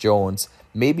Marcus Jones.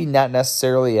 Maybe not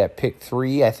necessarily at pick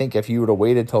 3. I think if you would have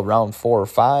waited till round 4 or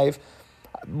 5,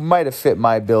 might have fit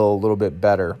my bill a little bit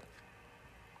better.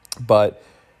 But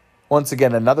once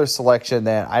again, another selection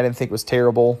that I didn't think was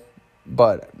terrible,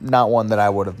 but not one that I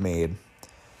would have made.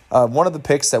 One of the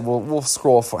picks that we'll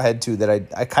scroll ahead to that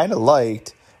I kind of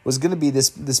liked was going to be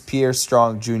this Pierre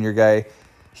Strong Jr. guy.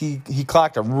 He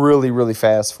clocked a really, really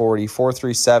fast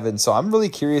 4.37. So I'm really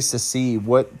curious to see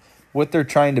what they're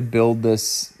trying to build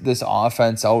this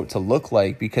offense out to look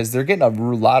like, because they're getting a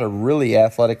lot of really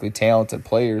athletically talented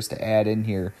players to add in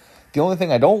here. The only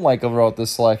thing I don't like about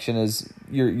this selection is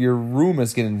your room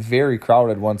is getting very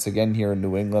crowded once again here in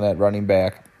New England at running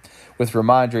back with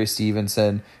Ramondre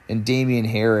Stevenson and Damian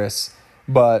Harris.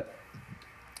 But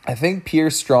I think Pierre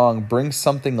Strong brings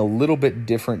something a little bit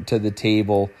different to the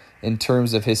table in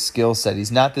terms of his skill set.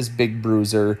 He's not this big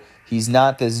bruiser. He's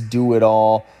not this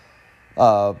do-it-all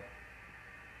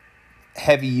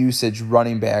heavy usage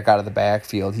running back out of the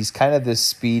backfield. He's kind of this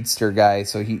speedster guy.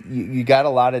 So you got a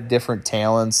lot of different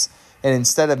talents. And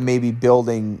instead of maybe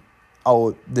building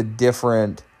out the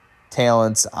different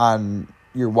talents on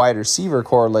your wide receiver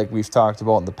core like we've talked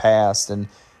about in the past and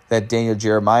that Daniel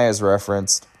Jeremiah has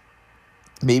referenced,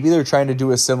 maybe they're trying to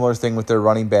do a similar thing with their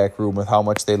running back room with how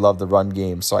much they love the run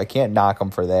game. So I can't knock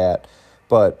them for that.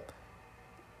 But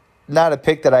not a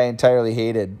pick that I entirely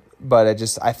hated, but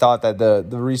I thought that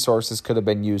the resources could have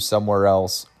been used somewhere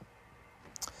else.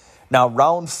 Now,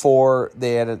 round 4,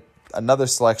 they had another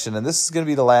selection, and this is going to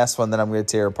be the last one that I'm going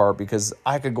to tear apart because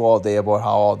I could go all day about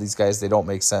how all these guys, they don't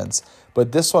make sense.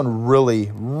 But this one really,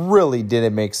 really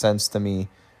didn't make sense to me,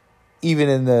 even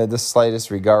in the slightest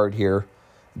regard here.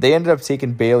 They ended up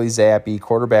taking Bailey Zappi,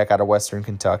 quarterback out of Western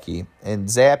Kentucky. And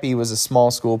Zappi was a small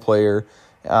school player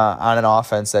on an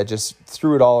offense that just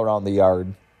threw it all around the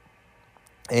yard.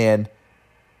 And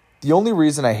the only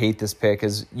reason I hate this pick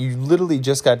is you literally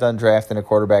just got done drafting a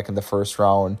quarterback in the first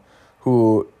round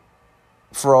who,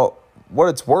 for what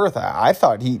it's worth, I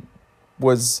thought he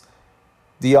was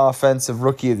the offensive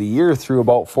rookie of the year through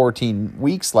about 14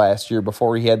 weeks last year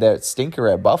before he had that stinker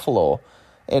at Buffalo.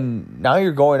 And now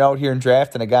you're going out here and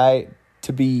drafting a guy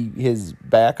to be his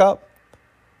backup.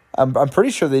 I'm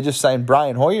pretty sure they just signed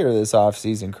Brian Hoyer this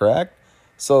offseason, correct?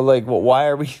 So, why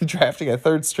are we drafting a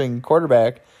third-string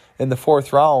quarterback in the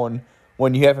 4th round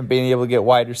when you haven't been able to get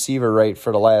wide receiver right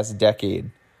for the last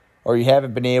decade? Or you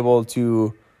haven't been able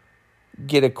to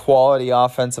get a quality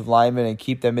offensive lineman and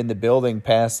keep them in the building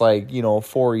past,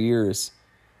 4 years?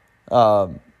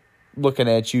 Looking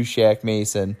at you, Shaq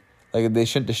Mason. They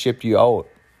shouldn't have shipped you out.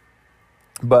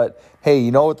 But, hey, you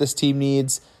know what this team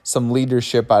needs? Some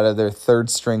leadership out of their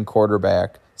third-string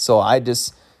quarterback. So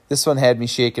this one had me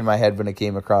shaking my head when it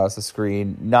came across the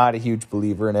screen. Not a huge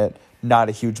believer in it. Not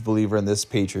a huge believer in this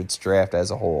Patriots draft as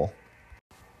a whole.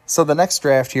 So the next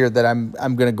draft here that I'm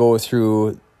going to go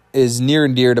through is near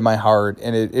and dear to my heart.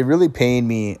 And it really pained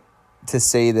me to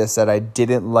say this, that I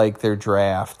didn't like their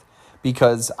draft,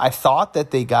 because I thought that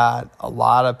they got a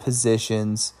lot of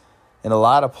positions and a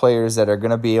lot of players that are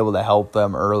going to be able to help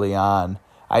them early on.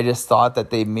 I just thought that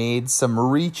they made some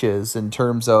reaches in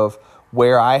terms of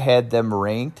where I had them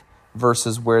ranked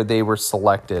versus where they were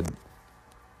selected.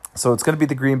 So it's going to be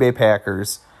the Green Bay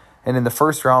Packers. And in the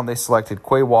first round, they selected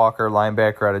Quay Walker,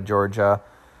 linebacker out of Georgia.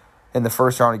 In the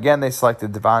first round, again, they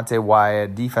selected Devontae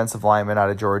Wyatt, defensive lineman out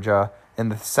of Georgia. In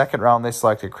the second round, they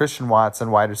selected Christian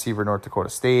Watson, wide receiver, North Dakota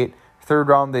State. Third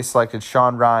round, they selected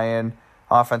Sean Ryan,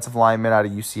 offensive lineman out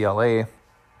of UCLA.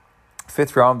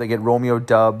 Fifth round, they get Romeo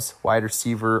Doubs, wide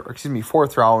receiver.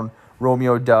 Fourth round,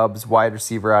 Romeo Doubs, wide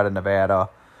receiver out of Nevada.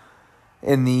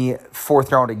 In the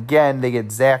fourth round, again, they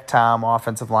get Zach Tom,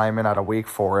 offensive lineman out of Wake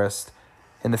Forest.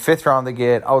 In the fifth round, they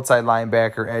get outside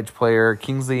linebacker, edge player,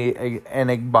 Kingsley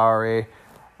Enagbare,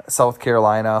 South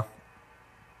Carolina.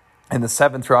 In the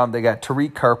seventh round, they got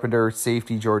Tariq Carpenter,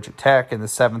 safety, Georgia Tech. In the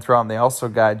seventh round, they also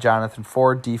got Jonathan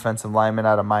Ford, defensive lineman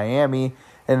out of Miami.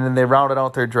 And then they rounded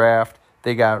out their draft.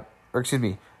 They got,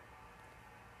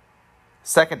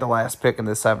 second to last pick in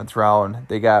the seventh round,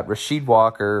 they got Rasheed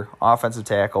Walker, offensive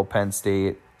tackle, Penn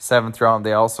State. Seventh round,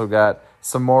 they also got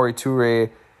Samori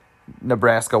Toure,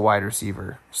 Nebraska wide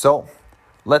receiver. So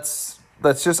let's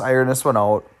just iron this one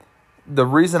out. The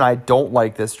reason I don't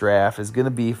like this draft is going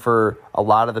to be for a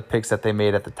lot of the picks that they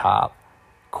made at the top.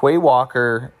 Quay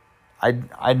Walker,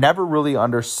 I never really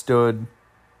understood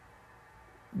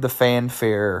the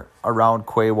fanfare around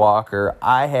Quay Walker.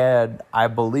 I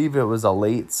believe it was a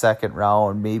late second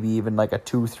round, maybe even like a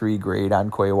 2-3 grade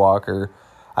on Quay Walker.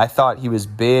 I thought he was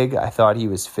big. I thought he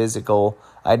was physical.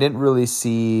 I didn't really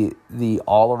see the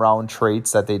all-around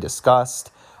traits that they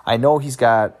discussed. I know he's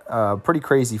got a pretty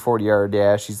crazy 40-yard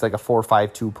dash. He's like a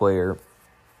 4.52 player.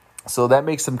 So that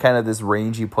makes him kind of this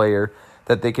rangy player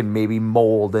that they can maybe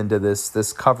mold into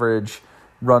this coverage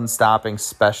run-stopping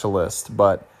specialist.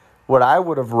 But what I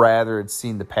would have rather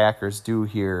seen the Packers do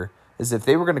here is if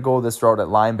they were going to go this route at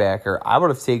linebacker, I would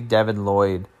have taken Devin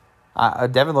Lloyd.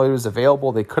 Devin Lloyd was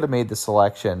available. They could have made the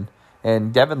selection.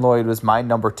 And Devin Lloyd was my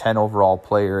number 10 overall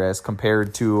player as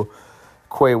compared to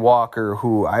Quay Walker,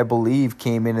 who I believe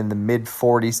came in the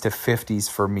mid-40s to 50s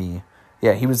for me.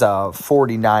 Yeah, he was a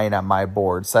 49 on my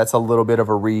board. So that's a little bit of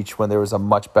a reach when there was a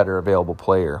much better available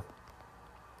player.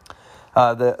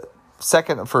 The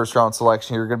second first-round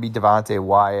selection here is going to be Devontae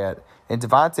Wyatt. And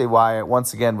Devontae Wyatt,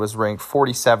 once again, was ranked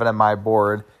 47 on my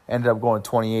board, ended up going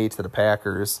 28 to the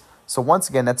Packers. So once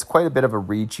again, that's quite a bit of a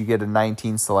reach. You get a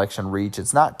 19 selection reach.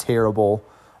 It's not terrible,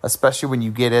 especially when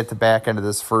you get at the back end of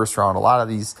this first round. A lot of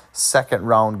these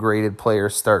second-round graded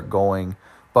players start going.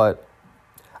 But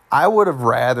I would have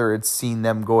rather seen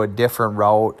them go a different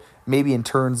route, maybe in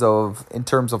terms of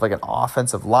like an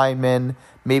offensive lineman,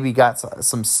 maybe got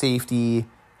some safety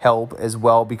help as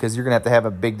well, because you're going to have a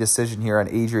big decision here on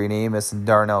Adrian Amos and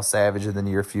Darnell Savage in the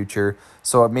near future.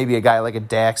 So maybe a guy like a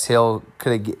Dax Hill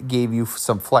could have gave you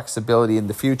some flexibility in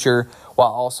the future while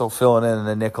also filling in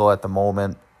the nickel at the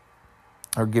moment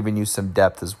or giving you some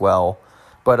depth as well.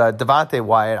 But Devontae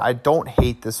Wyatt, I don't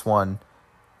hate this one.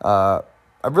 I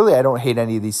don't hate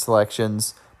any of these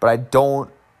selections, but I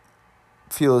don't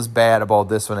feel as bad about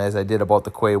this one as I did about the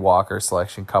Quay Walker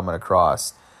selection coming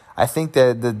across. I think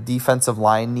that the defensive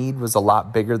line need was a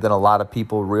lot bigger than a lot of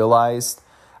people realized.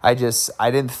 I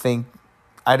didn't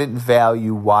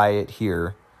value Wyatt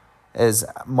here as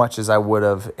much as I would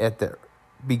have at the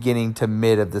beginning to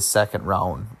mid of the second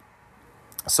round.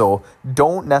 So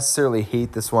don't necessarily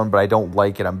hate this one, but I don't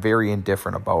like it. I'm very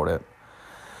indifferent about it.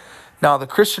 Now, the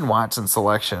Christian Watson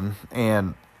selection,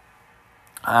 and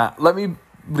let me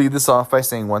lead this off by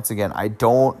saying once again, I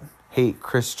don't hate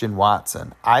Christian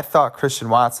Watson. I thought Christian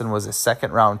Watson was a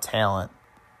second-round talent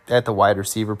at the wide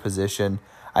receiver position.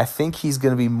 I think he's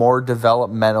going to be more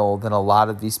developmental than a lot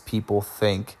of these people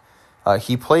think.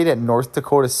 He played at North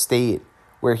Dakota State,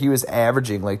 where he was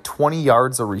averaging like 20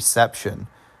 yards a reception.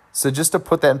 So just to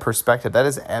put that in perspective, that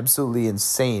is absolutely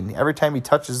insane. Every time he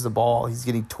touches the ball, he's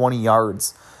getting 20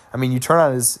 yards. I mean, you turn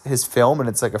on his film, and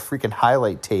it's like a freaking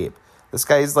highlight tape. This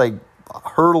guy is like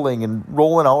hurtling and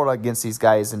rolling out against these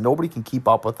guys, and nobody can keep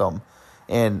up with him.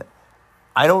 And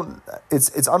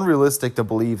it's unrealistic to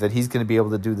believe that he's going to be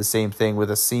able to do the same thing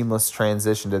with a seamless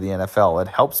transition to the NFL. It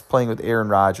helps playing with Aaron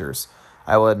Rodgers.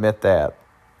 I will admit that.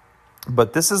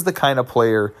 But this is the kind of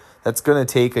player that's going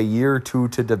to take a year or two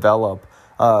to develop.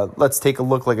 Let's take a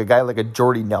look like a guy like a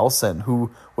Jordy Nelson,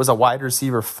 who was a wide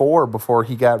receiver 4 before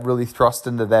he got really thrust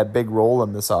into that big role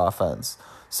in this offense.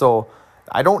 So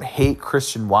I don't hate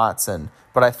Christian Watson,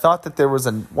 but I thought that there was,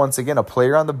 once again, a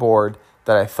player on the board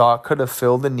that I thought could have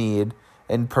filled the need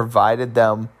and provided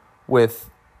them with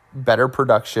better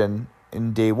production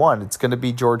in day one. It's going to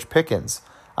be George Pickens.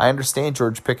 I understand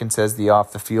George Pickens has the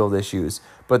off-the-field issues,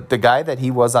 but the guy that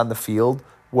he was on the field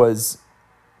was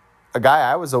a guy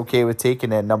I was okay with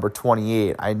taking at number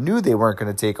 28. I knew they weren't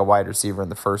going to take a wide receiver in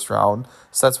the first round.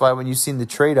 So that's why when you seen the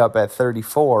trade up at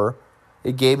 34,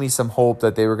 it gave me some hope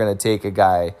that they were going to take a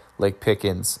guy like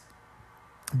Pickens.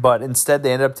 But instead,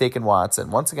 they ended up taking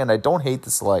Watson. Once again, I don't hate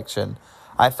the selection.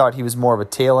 I thought he was more of a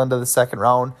tail end of the second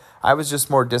round. I was just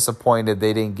more disappointed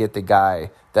they didn't get the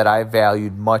guy that I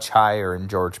valued much higher in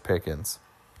George Pickens.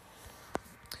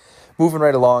 Moving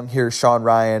right along here, Sean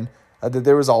Ryan.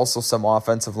 There was also some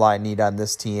offensive line need on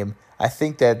this team. I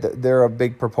think that they're a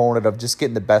big proponent of just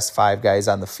getting the best 5 guys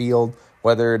on the field,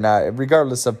 whether or not,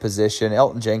 regardless of position.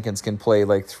 Elton Jenkins can play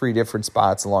like 3 different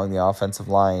spots along the offensive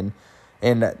line,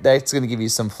 and that's going to give you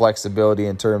some flexibility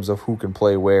in terms of who can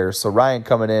play where. So Ryan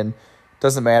coming in,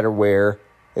 doesn't matter where.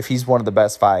 If he's one of the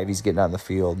best 5, he's getting on the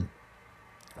field.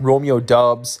 Romeo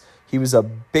Doubs, he was a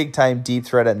big-time deep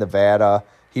threat at Nevada.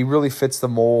 He really fits the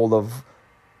mold of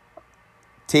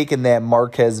taking that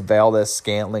Marquez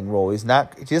Valdez-Scantling role. He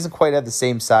doesn't quite have the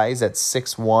same size at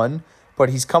 6'1", but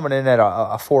he's coming in at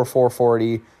a 4.4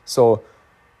 40, so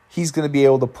he's going to be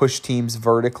able to push teams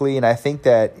vertically, and I think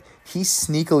that he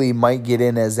sneakily might get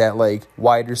in as that like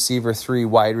wide receiver 3,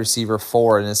 wide receiver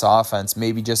 4 in this offense,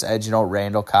 maybe just edging out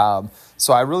Randall Cobb.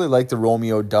 So I really like the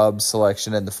Romeo Doubs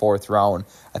selection in the 4th round.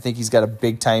 I think he's got a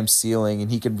big-time ceiling,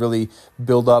 and he can really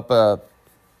build up a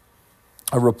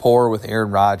rapport with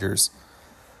Aaron Rodgers.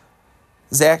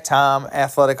 Zach Tom,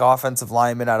 athletic offensive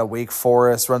lineman out of Wake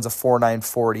Forest, runs a 4.9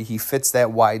 40. He fits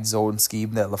that wide zone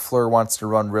scheme that LaFleur wants to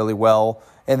run really well.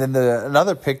 And then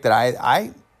another pick that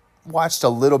I watched a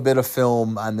little bit of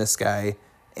film on this guy,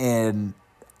 and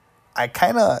I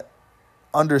kind of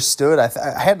understood. I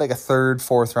had like a 3rd,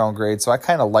 4th round grade, so I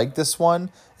kind of like this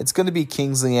one. It's going to be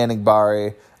Kingsley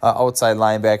Enagbare, outside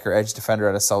linebacker, edge defender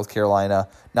out of South Carolina.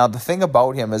 Now, the thing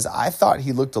about him is I thought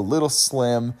he looked a little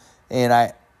slim,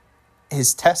 and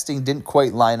his testing didn't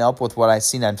quite line up with what I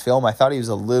seen on film. I thought he was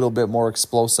a little bit more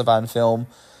explosive on film,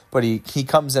 but he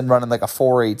comes in running like a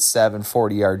 4.87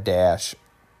 40-yard dash.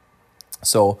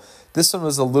 So this one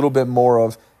was a little bit more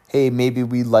of, hey, maybe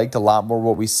we liked a lot more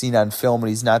what we've seen on film, and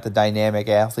he's not the dynamic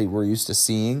athlete we're used to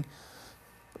seeing.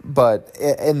 But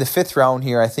in the 5th round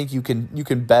here, I think you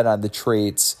can bet on the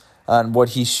traits on what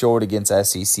he showed against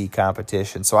SEC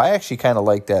competition. So I actually kind of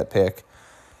like that pick.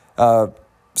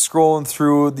 Scrolling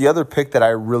through, the other pick that I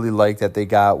really liked that they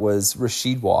got was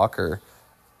Rasheed Walker.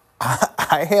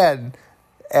 I had,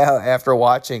 after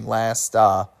watching last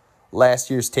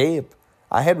year's tape,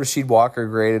 I had Rasheed Walker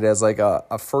graded as like a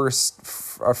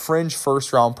fringe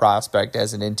first-round prospect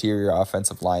as an interior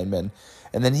offensive lineman.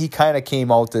 And then he kind of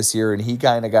came out this year, and he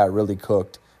kind of got really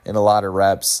cooked in a lot of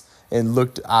reps and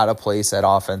looked out of place at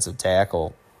offensive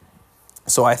tackle.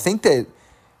 So I think that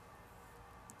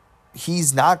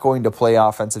he's not going to play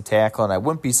offensive tackle, and I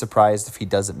wouldn't be surprised if he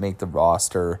doesn't make the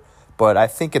roster. But I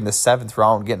think in the 7th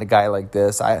round, getting a guy like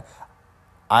this,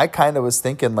 I kind of was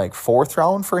thinking like 4th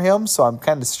round for him, so I'm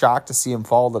kind of shocked to see him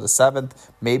fall to the 7th.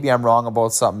 Maybe I'm wrong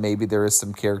about something. Maybe there is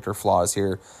some character flaws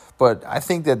here. But I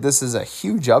think that this is a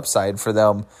huge upside for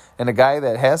them, and a guy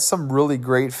that has some really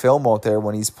great film out there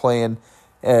when he's playing,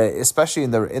 especially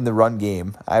in the run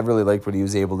game. I really liked what he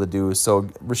was able to do. So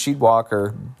Rasheed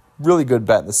Walker, really good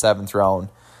bet in the 7th round.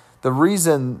 The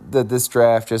reason that this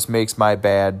draft just makes my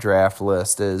bad draft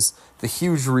list is the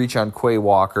huge reach on Quay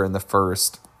Walker in the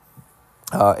 1st.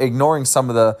 Ignoring some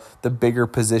of the bigger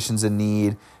positions in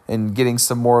need and getting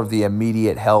some more of the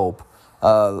immediate help.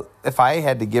 If I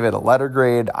had to give it a letter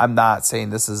grade, I'm not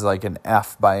saying this is like an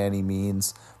F by any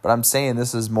means, but I'm saying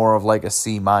this is more of like a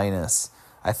C-.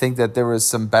 I think that there was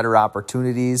some better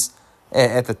opportunities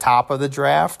at the top of the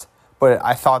draft, but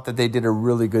I thought that they did a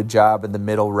really good job in the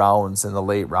middle rounds and the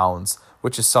late rounds,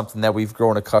 which is something that we've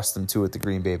grown accustomed to with the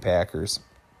Green Bay Packers.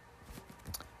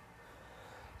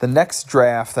 The next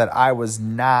draft that I was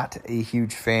not a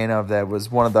huge fan of, that was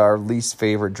one of our least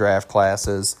favorite draft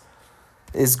classes,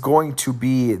 is going to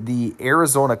be the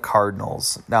Arizona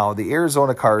Cardinals. Now, the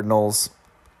Arizona Cardinals,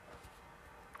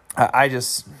 I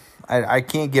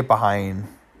can't get behind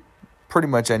pretty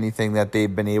much anything that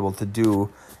they've been able to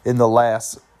do in the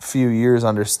last few years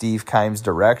under Steve Keim's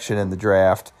direction in the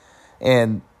draft.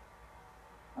 And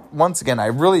once again, I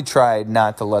really tried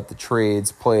not to let the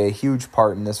trades play a huge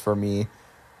part in this for me.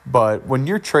 But when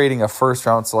you're trading a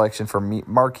first-round selection for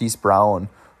Marquise Brown,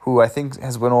 who I think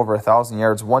has went over 1,000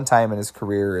 yards one time in his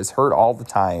career, is hurt all the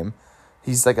time.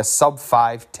 He's like a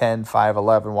sub-5'10",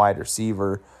 5'11" wide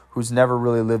receiver who's never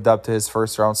really lived up to his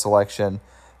first-round selection.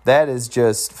 That is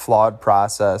just flawed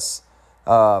process.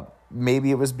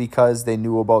 Maybe it was because they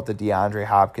knew about the DeAndre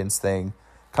Hopkins thing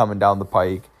coming down the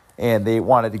pike, and they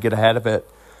wanted to get ahead of it.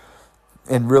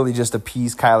 and really just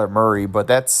appease Kyler Murray. But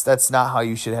that's not how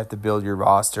you should have to build your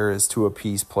roster, is to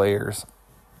appease players.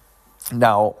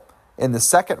 Now, in the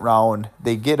second round,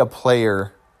 they get a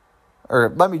player,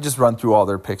 or let me just run through all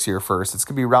their picks here first. It's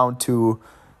going to be round 2,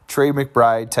 Trey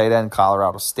McBride, tight end,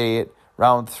 Colorado State.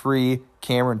 Round 3,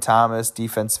 Cameron Thomas,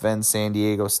 defensive end, San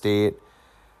Diego State.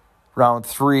 Round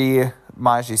 3,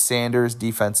 Myjai Sanders,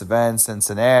 defensive end,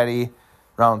 Cincinnati.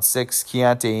 Round 6,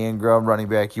 Keontae Ingram, running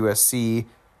back, USC.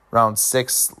 Round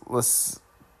 6,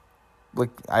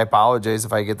 I apologize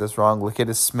if I get this wrong,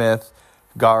 Lakita Smith,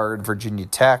 guard, Virginia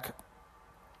Tech.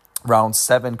 Round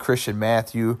 7, Christian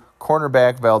Matthew,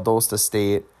 cornerback, Valdosta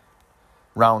State.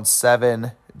 Round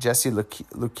 7, Jesse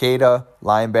Luketa,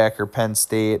 linebacker, Penn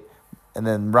State. And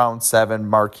then round 7,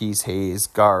 Marquise Hayes,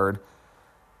 guard.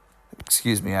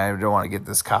 Excuse me, I don't want to get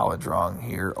this college wrong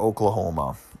here.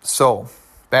 Oklahoma. So,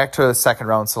 back to the second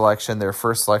round selection, their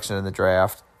first selection in the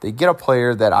draft. They get a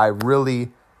player that I really,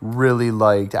 really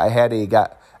liked. I had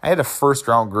a first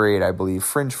round grade, I believe,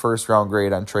 fringe first round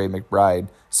grade on Trey McBride.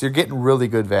 So you're getting really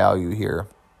good value here.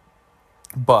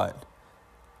 But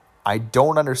I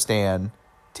don't understand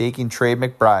taking Trey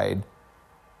McBride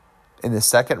in the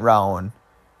second round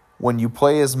when you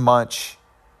play as much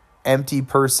empty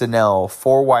personnel,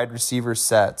 4 wide receiver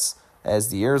sets, as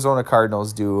the Arizona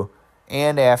Cardinals do,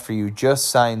 and after you just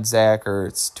signed Zach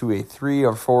Ertz to a 3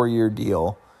 or 4 year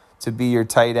deal to be your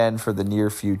tight end for the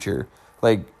near future.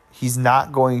 Like, he's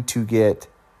not going to get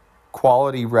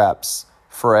quality reps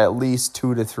for at least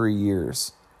 2 to 3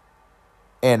 years.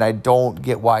 And I don't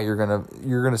get why you're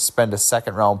gonna spend a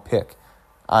second round pick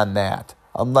on that.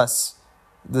 Unless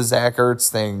the Zach Ertz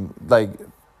thing, like,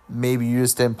 maybe you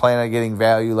just didn't plan on getting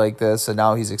value like this, and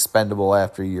now he's expendable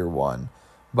after year 1.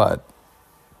 But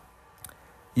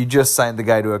you just signed the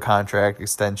guy to a contract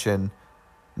extension.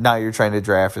 Now you're trying to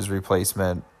draft his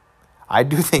replacement. I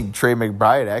do think Trey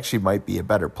McBride actually might be a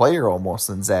better player almost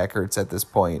than Zach Ertz at this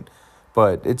point.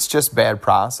 But it's just bad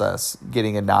process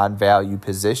getting a non-value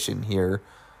position here.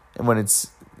 And when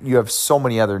you have so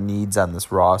many other needs on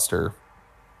this roster.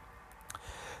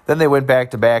 Then they went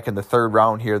back-to-back in the third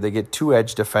round here. They get 2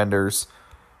 edge defenders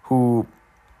who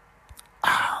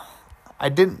I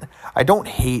don't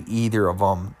hate either of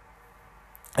them.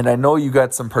 And I know you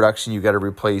got some production you got to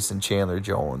replace in Chandler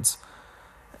Jones.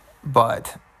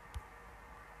 But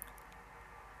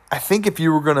I think if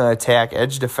you were going to attack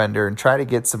edge defender and try to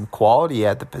get some quality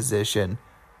at the position,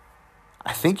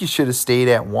 I think you should have stayed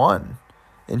at 1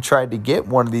 and tried to get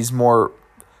one of these more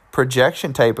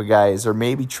projection type of guys, or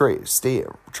maybe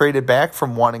traded back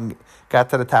from 1 and got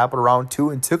to the top of round 2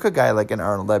 and took a guy like an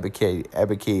Arnold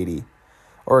Ebiketie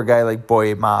or a guy like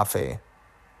Boye Mafe.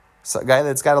 So a guy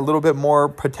that's got a little bit more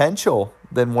potential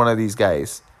than one of these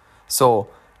guys. So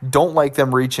don't like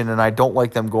them reaching, and I don't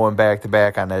like them going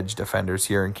back-to-back on edge defenders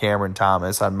here in Cameron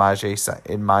Thomas on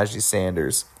Myjai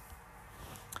Sanders.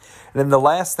 And then the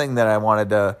last thing that I wanted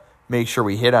to make sure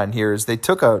we hit on here is they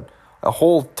took a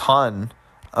whole ton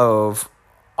of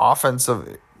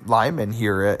offensive linemen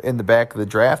here in the back of the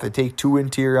draft. They take 2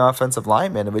 interior offensive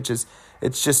linemen, which is,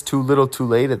 it's just too little too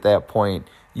late at that point.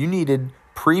 You needed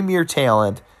premier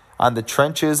talent on the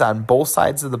trenches on both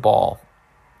sides of the ball.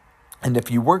 And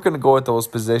if you weren't going to go at those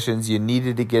positions, you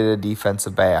needed to get a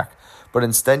defensive back. But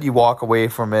instead, you walk away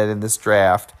from it in this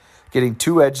draft, getting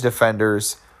 2 edge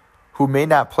defenders who may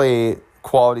not play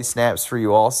quality snaps for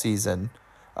you all season,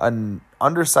 an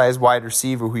undersized wide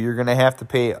receiver who you're going to have to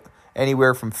pay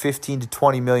anywhere from $15 to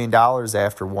 $20 million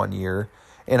after 1 year,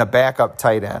 and a backup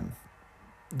tight end.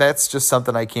 That's just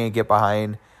something I can't get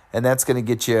behind, and that's going to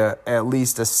get you at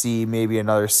least a C, maybe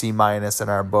another C- in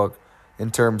our book in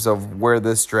terms of where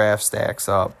this draft stacks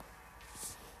up.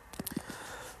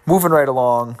 Moving right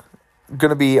along, going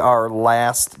to be our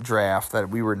last draft that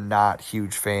we were not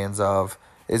huge fans of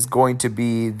is going to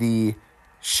be the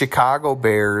Chicago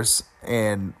Bears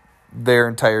and their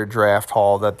entire draft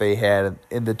haul that they had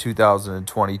in the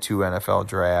 2022 NFL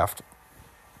draft.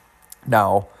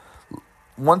 Now,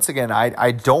 once again,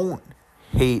 I don't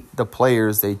hate the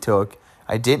players they took.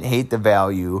 I didn't hate the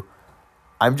value.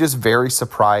 I'm just very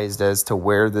surprised as to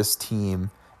where this team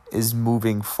is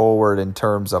moving forward in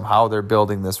terms of how they're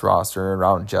building this roster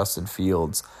around Justin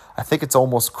Fields. I think it's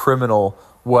almost criminal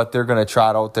what they're going to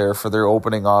trot out there for their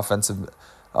opening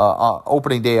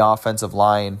day offensive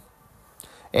line.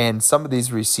 And some of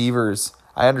these receivers,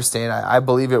 I understand, I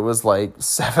believe it was like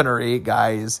 7 or 8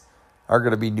 guys are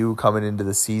going to be new coming into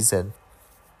the season.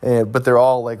 But they're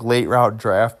all like late round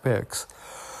draft picks.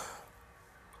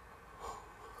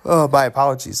 Oh, my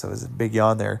apologies. That was a big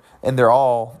yawn there. And they're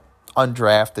all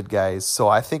undrafted guys. So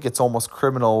I think it's almost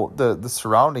criminal. The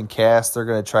surrounding cast they're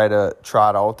going to try to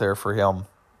trot out there for him.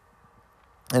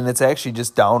 And it's actually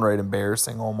just downright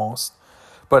embarrassing almost.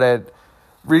 But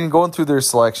going through their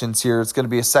selections here, it's going to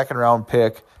be a second-round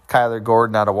pick, Kyler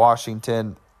Gordon out of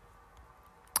Washington.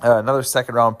 Another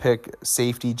second-round pick,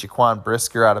 safety, Jaquan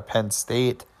Brisker out of Penn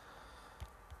State.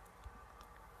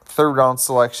 Third-round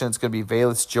selection, it's going to be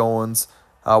Velus Jones,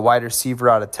 wide receiver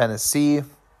out of Tennessee.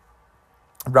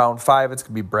 Round 5, it's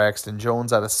going to be Braxton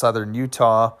Jones out of Southern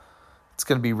Utah. It's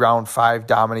going to be round 5,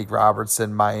 Dominique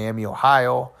Robertson, Miami,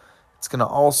 Ohio. It's going to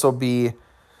also be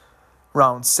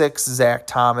round 6, Zach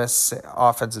Thomas,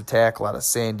 offensive tackle out of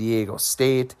San Diego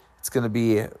State. It's going to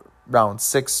be round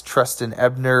 6, Treston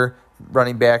Ebner,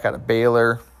 running back out of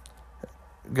Baylor.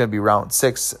 Going to be round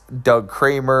 6, Doug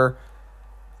Kramer,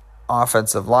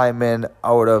 offensive lineman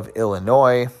out of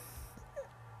Illinois.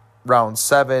 Round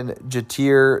 7,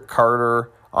 Jatir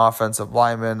Carter, offensive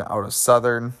lineman out of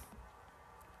Southern.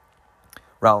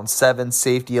 Round 7,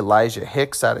 safety Elijah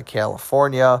Hicks out of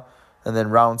California. And then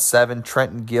round 7,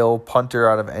 Trenton Gill, punter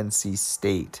out of NC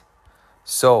State.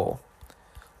 So,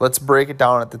 let's break it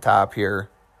down at the top here.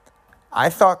 I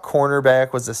thought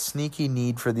cornerback was a sneaky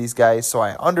need for these guys, so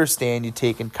I understand you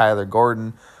taking Kyler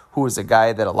Gordon, who is a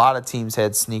guy that a lot of teams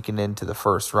had sneaking into the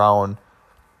first round.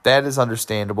 That is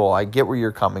understandable. I get where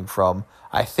you're coming from.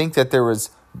 I think that there was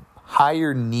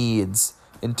higher needs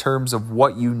in terms of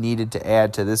what you needed to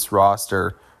add to this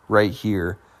roster right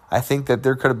here. I think that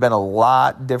there could have been a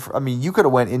lot different. I mean, you could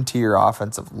have went interior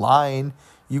offensive line.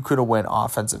 You could have went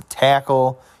offensive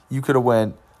tackle. You could have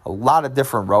went a lot of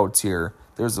different routes here.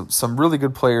 There's some really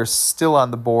good players still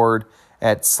on the board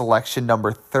at selection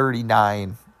number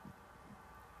 39.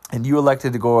 And you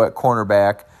elected to go at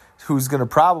cornerback, who's going to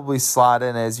probably slot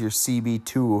in as your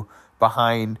CB2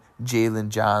 behind Jalen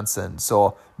Johnson.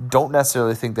 So don't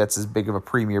necessarily think that's as big of a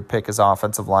premier pick as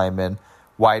offensive lineman,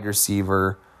 wide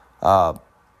receiver,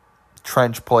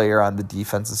 trench player on the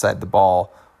defensive side of the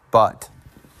ball. But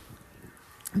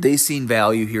they seen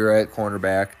value here at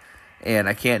cornerback, and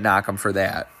I can't knock them for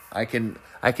that. I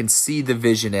can see the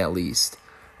vision at least.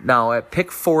 Now, at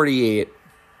pick 48,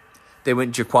 they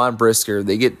went Jaquan Brisker.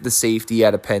 They get the safety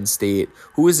out of Penn State,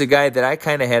 who is a guy that I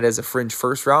kind of had as a fringe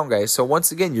first-round guy. So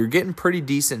once again, you're getting pretty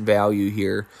decent value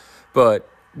here. But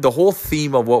the whole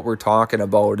theme of what we're talking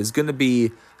about is going to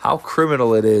be how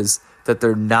criminal it is that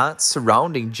they're not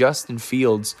surrounding Justin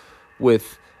Fields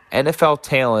with NFL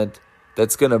talent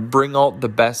that's going to bring out the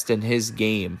best in his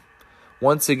game.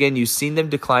 Once again, you've seen them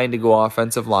decline to go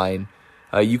offensive line.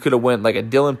 You could have went like a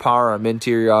Dylan Parham,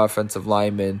 interior offensive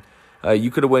lineman.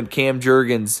 You could have went Cam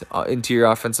Jurgens, interior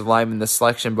offensive lineman, the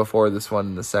selection before this one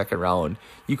in the second round.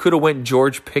 You could have went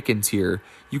George Pickens here.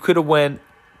 You could have went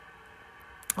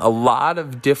a lot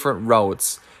of different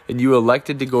routes, and you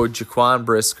elected to go Jaquan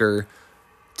Brisker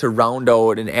to round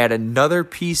out and add another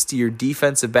piece to your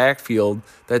defensive backfield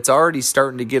that's already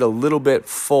starting to get a little bit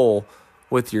full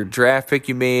with your draft pick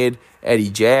you made, Eddie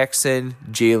Jackson,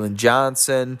 Jalen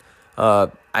Johnson.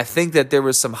 I think that there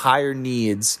was some higher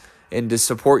needs and to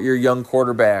support your young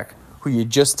quarterback who you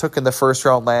just took in the first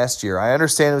round last year. I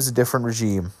understand it was a different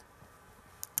regime,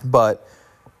 but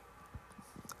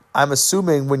I'm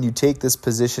assuming when you take this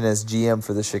position as GM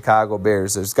for the Chicago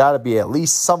Bears, there's got to be at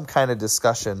least some kind of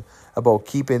discussion about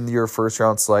keeping your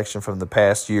first-round selection from the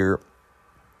past year,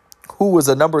 who was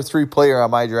a number 3 player on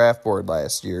my draft board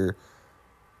last year,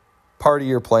 part of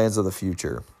your plans of the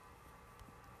future.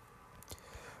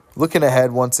 Looking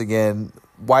ahead once again,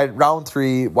 round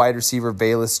 3, wide receiver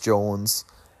Velus Jones.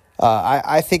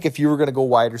 I think if you were going to go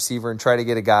wide receiver and try to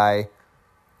get a guy,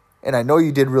 and I know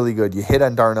you did really good. You hit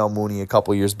on Darnell Mooney a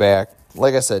couple years back.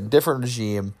 Like I said, different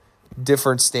regime,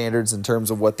 different standards in terms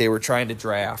of what they were trying to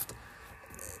draft.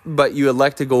 But you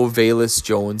elect to go Velus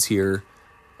Jones here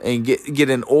and get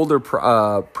an older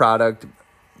product.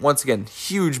 Once again,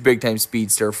 huge big-time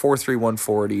speedster, 4.3,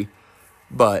 140.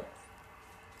 But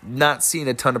not seeing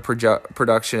a ton of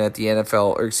production at the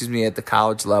NFL, or excuse me, at the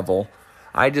college level.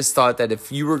 I just thought that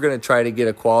if you were going to try to get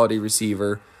a quality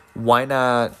receiver, why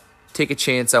not take a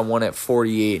chance on one at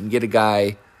 48 and get a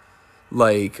guy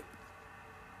like,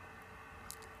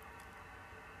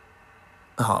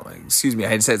 excuse me,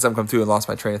 I just had something come through and lost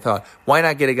my train of thought. Why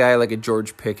not get a guy like a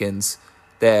George Pickens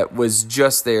that was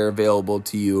just there available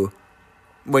to you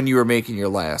when you were making your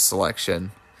last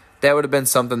selection? That would have been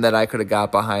something that I could have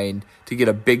got behind to get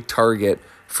a big target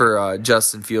for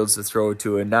Justin Fields to throw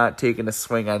to, and not taking a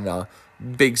swing on a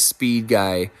big speed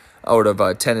guy out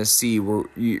of Tennessee, where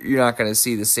you're not going to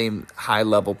see the same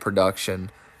high-level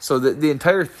production. So the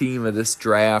entire theme of this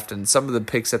draft and some of the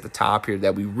picks at the top here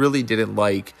that we really didn't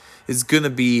like is going to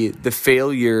be the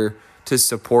failure to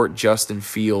support Justin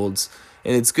Fields.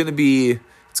 And it's going to be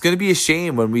a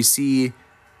shame when we see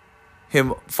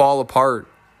him fall apart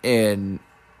and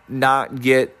not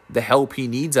get the help he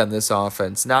needs on this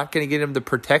offense, not going to get him the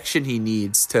protection he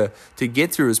needs to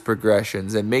get through his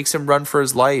progressions, and makes him run for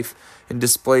his life and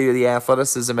display the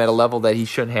athleticism at a level that he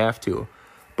shouldn't have to.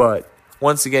 But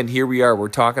once again, here we are. We're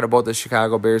talking about the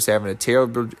Chicago Bears having a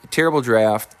terrible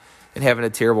draft and having a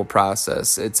terrible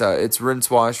process. It's rinse,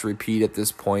 wash, repeat at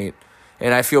this point.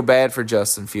 And I feel bad for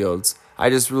Justin Fields. I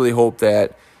just really hope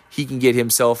that he can get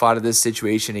himself out of this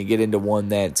situation and get into one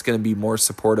that's going to be more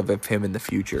supportive of him in the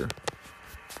future.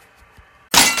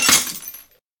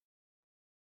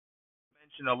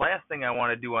 The last thing I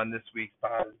want to do on this week's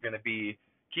pod is going to be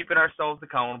keeping ourselves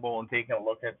accountable and taking a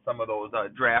look at some of those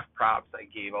draft props I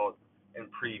gave out in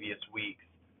previous weeks.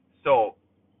 So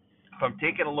if I'm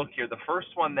taking a look here, the first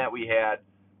one that we had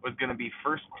was going to be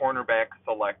first cornerback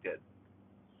selected.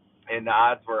 And the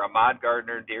odds were Ahmad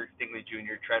Gardner, Derek Stingley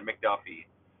Jr., Trent McDuffie.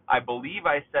 I believe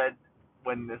I said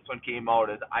when this one came out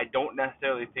is I don't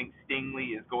necessarily think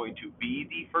Stingley is going to be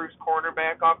the first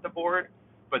cornerback off the board,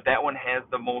 but that one has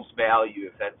the most value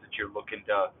if that's what you're looking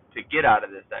to get out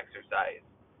of this exercise.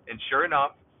 And sure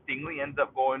enough, Stingley ends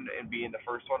up going and being the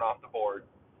first one off the board.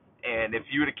 And if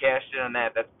you would have cashed in on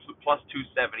that, that's plus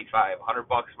 275. $100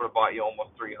 would have bought you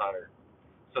almost 300.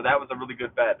 So that was a really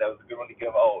good bet. That was a good one to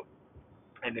give out.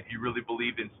 And if you really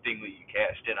believed in Stingley, you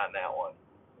cashed in on that one.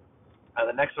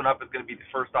 The next one up is going to be the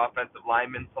first offensive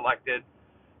lineman selected.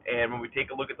 And when we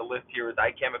take a look at the list here, is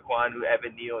Ikem Ekwonu,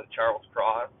 Evan Neal, and Charles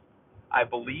Cross. I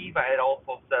believe I had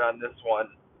also said on this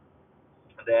one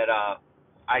that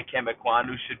Ikem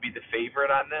Ekwonu should be the favorite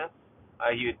on this.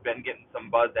 He had been getting some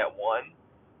buzz at 1,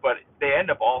 but they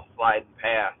end up all sliding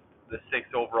past the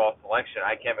 6th overall selection.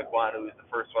 Ikem Ekwonu is the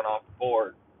first one off the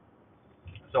board.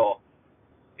 So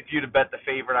if you'd have bet the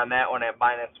favorite on that one at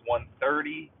minus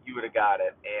 130, you would have got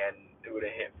it, and it would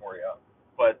have hit for you.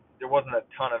 But there wasn't a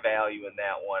ton of value in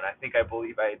that one. I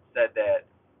believe I had said that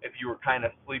if you were kind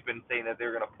of sleeping, saying that they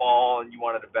were going to fall, and you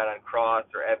wanted to bet on Cross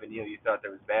or Evan Neal, you thought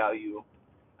there was value,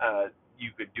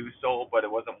 you could do so, but it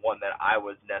wasn't one that I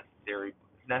was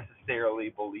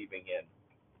necessarily believing in.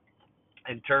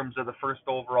 In terms of the first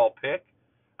overall pick,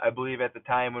 I believe at the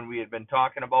time when we had been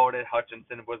talking about it,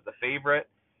 Hutchinson was the favorite.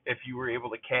 If you were able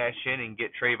to cash in and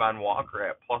get Trayvon Walker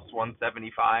at plus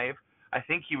 175, I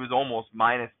think he was almost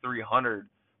minus 300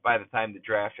 by the time the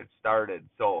draft had started.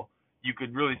 So you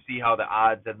could really see how the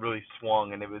odds had really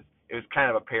swung, and it was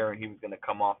kind of apparent he was going to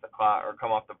come off the clock or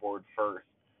come off the board first.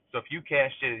 So if you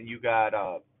cashed in and you got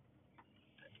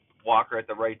Walker at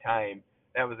the right time,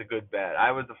 that was a good bet.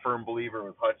 I was a firm believer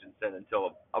with Hutchinson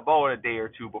until about a day or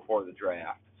two before the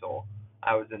draft. So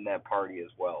I was in that party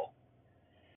as well.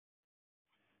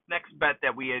 Next bet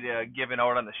that we had given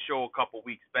out on the show a couple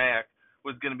weeks back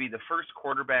was going to be the first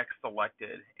quarterback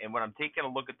selected. And when I'm taking a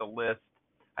look at the list,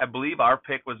 I believe our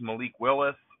pick was Malik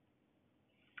Willis.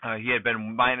 He had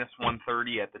been minus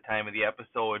 130 at the time of the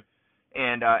episode,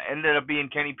 and ended up being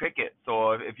Kenny Pickett.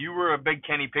 So if you were a big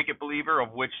Kenny Pickett believer,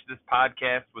 of which this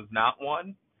podcast was not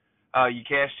one, you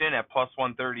cashed in at plus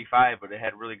 135, but it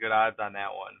had really good odds on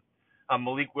that one.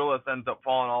 Malik Willis ends up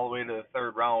falling all the way to the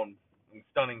third round in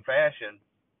stunning fashion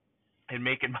and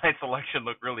making my selection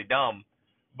look really dumb.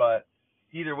 But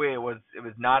either way, it was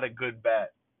not a good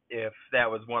bet if that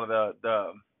was one of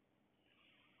the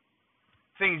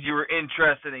things you were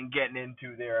interested in getting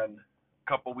into there a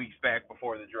couple weeks back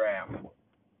before the draft.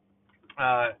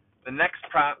 The next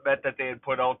prop bet that they had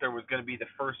put out there was going to be the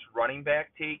first running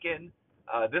back taken.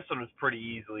 This one was pretty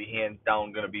easily, hands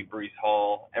down, going to be Breece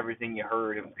Hall. Everything you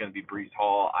heard, it was going to be Breece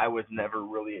Hall. I was never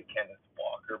really a Kenneth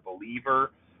Walker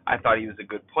believer. I thought he was a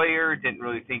good player. Didn't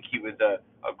really think he was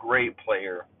a great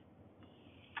player.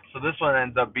 So this one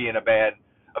ends up being a bad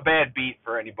beat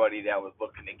for anybody that was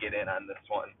looking to get in on this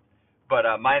one. But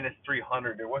minus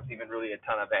 300, there wasn't even really a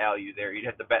ton of value there. You'd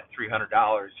have to bet $300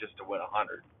 just to win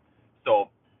 100. So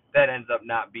that ends up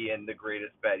not being the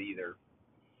greatest bet either.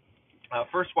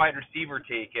 First wide receiver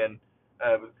taken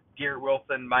was Garrett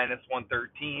Wilson minus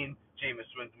 113, Jameis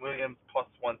Winston-Williams plus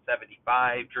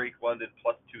 175, Drake London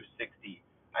plus 260.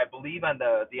 I believe on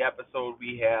the episode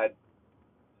we had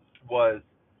was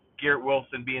Garrett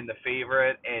Wilson being the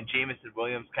favorite and Jameson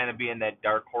Williams kind of being that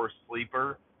dark horse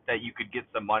sleeper that you could get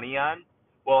some money on.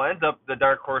 Well, it ends up the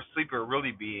dark horse sleeper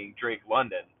really being Drake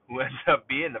London, who ends up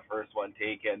being the first one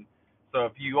taken. So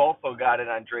if you also got it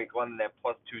on Drake London at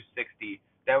plus 260,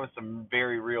 that was some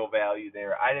very real value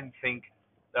there. I didn't think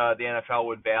the NFL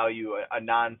would value a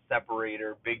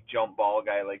non-separator, big jump ball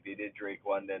guy like they did Drake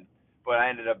London, but I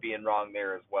ended up being wrong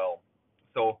there as well.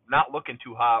 So not looking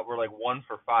too hot. We're like 1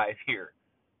 for 5 here.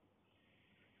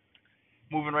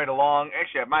 Moving right along.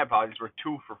 Actually, my apologies. We're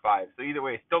 2 for 5. So either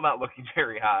way, still not looking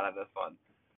very hot on this one.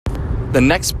 The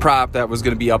next prop that was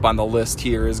going to be up on the list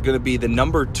here is going to be the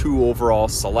number 2 overall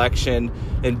selection.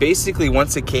 And basically,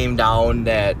 once it came down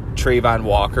that Trayvon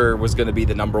Walker was going to be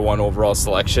the number 1 overall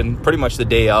selection, pretty much the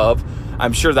day of,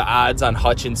 I'm sure the odds on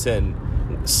Hutchinson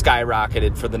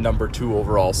skyrocketed for the number 2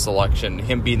 overall selection,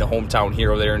 him being the hometown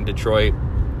hero there in Detroit.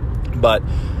 But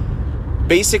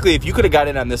basically, if you could have got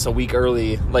in on this a week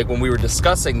early, like when we were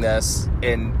discussing this,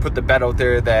 and put the bet out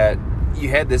there that you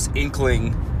had this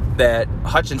inkling that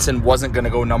Hutchinson wasn't going to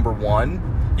go number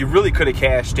 1, you really could have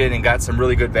cashed in and got some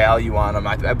really good value on him.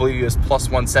 I believe he was plus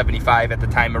 175 at the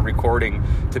time of recording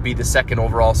to be the 2nd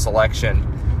overall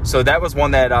selection. So that was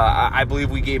one that I believe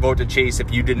we gave out to Chase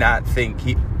if you did not think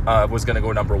he was going to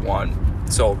go number 1.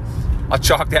 So I'll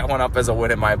chalk that one up as a win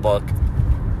in my book.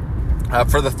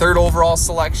 For the 3rd overall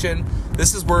selection,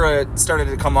 this is where it started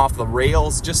to come off the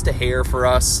rails just a hair for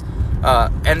us.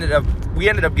 We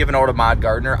ended up giving out Ahmad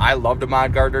Gardner. I loved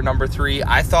Ahmad Gardner, number 3.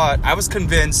 I was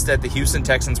convinced that the Houston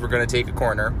Texans were going to take a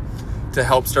corner to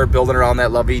help start building around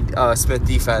that Lovie Smith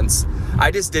defense.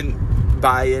 I just didn't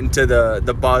buy into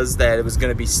the buzz that it was going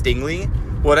to be Stingley.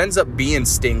 Well, it ends up being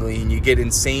Stingley, and you get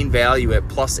insane value at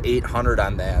plus 800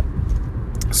 on that.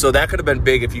 So that could have been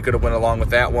big if you could have went along with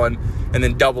that one and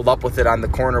then doubled up with it on the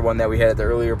corner one that we had at the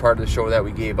earlier part of the show that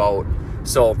we gave out.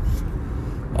 So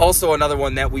also another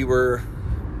one that we were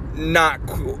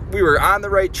on the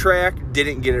right track,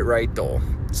 didn't get it right though.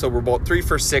 So we're about 3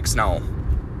 for 6 now.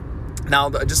 Now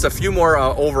just a few more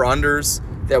over-unders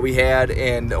that we had,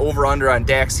 and the over-under on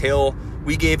Dax Hill,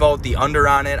 we gave out the under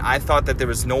on it. I thought that there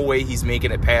was no way he's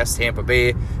making it past Tampa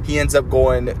Bay. He ends up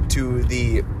going to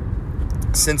the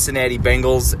Cincinnati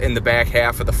Bengals in the back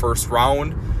half of the first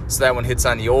round. So that one hits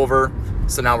on the over.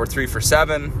 So now we're 3 for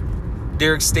 7.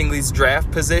 Derek Stingley's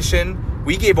draft position,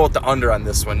 we gave out the under on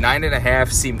this one.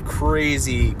 9.5 seemed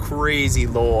crazy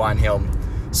low on him.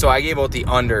 So I gave out the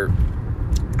under,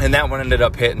 and that one ended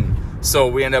up hitting. So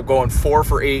we ended up going 4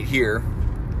 for 8 here.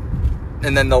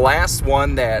 And then the last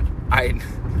one that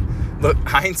look,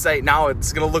 hindsight now,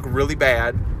 it's going to look really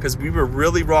bad because we were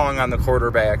really wrong on the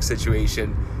quarterback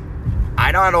situation.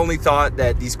 I not only thought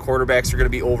that these quarterbacks are going to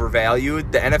be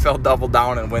overvalued, the NFL doubled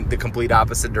down and went the complete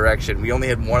opposite direction. We only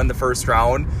had 1 in the first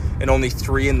round and only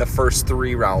 3 in the first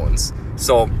 3 rounds.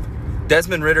 So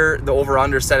Desmond Ridder, the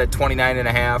over-under set at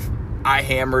 29.5. I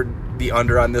hammered the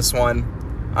under on this one.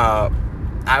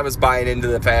 I was buying into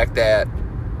the fact that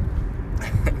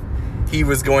he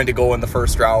was going to go in the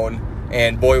first round,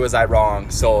 and boy was I wrong.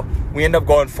 So we end up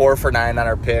going 4 for 9 on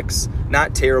our picks.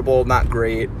 Not terrible, not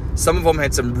great. Some of them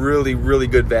had some really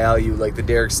good value, like the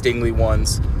Derek Stingley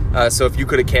ones. So if you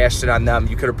could have cashed it on them,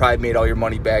 you could have probably made all your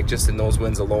money back just in those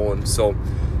wins alone. So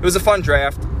it was a fun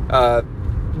draft.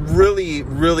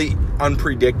 Really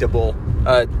unpredictable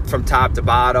from top to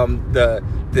bottom. The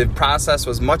process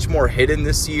was much more hidden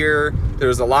this year. There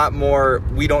was a lot more,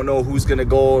 we don't know who's going to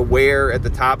go where at the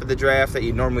top of the draft that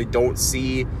you normally don't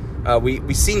see.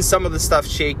 We've seen some of the stuff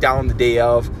shake down the day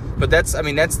of, but that's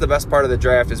the best part of the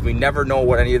draft is we never know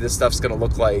what any of this stuff's going to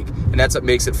look like, and that's what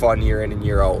makes it fun year in and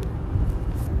year out.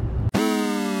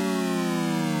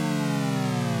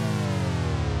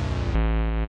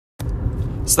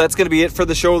 So that's going to be it for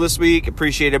the show this week.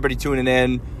 Appreciate everybody tuning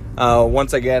in.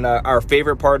 Once again, our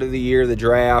favorite part of the year, the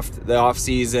draft, the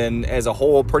offseason as a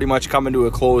whole, pretty much coming to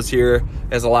a close here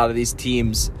as a lot of these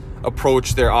teams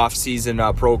approach their off-season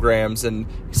programs and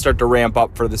start to ramp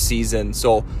up for the season.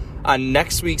 So on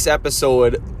next week's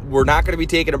episode, we're not going to be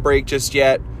taking a break just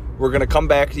yet. We're going to come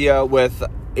back to you with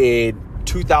a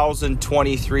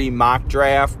 2023 mock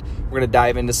draft. We're going to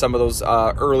dive into some of those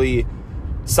early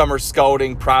summer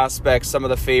scouting prospects, some of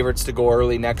the favorites to go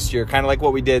early next year, kind of like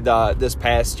what we did this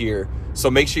past year. So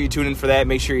make sure you tune in for that.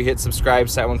 Make sure you hit subscribe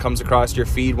so that one comes across your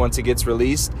feed once it gets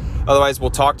released. Otherwise,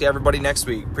 we'll talk to everybody next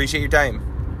week. Appreciate your time.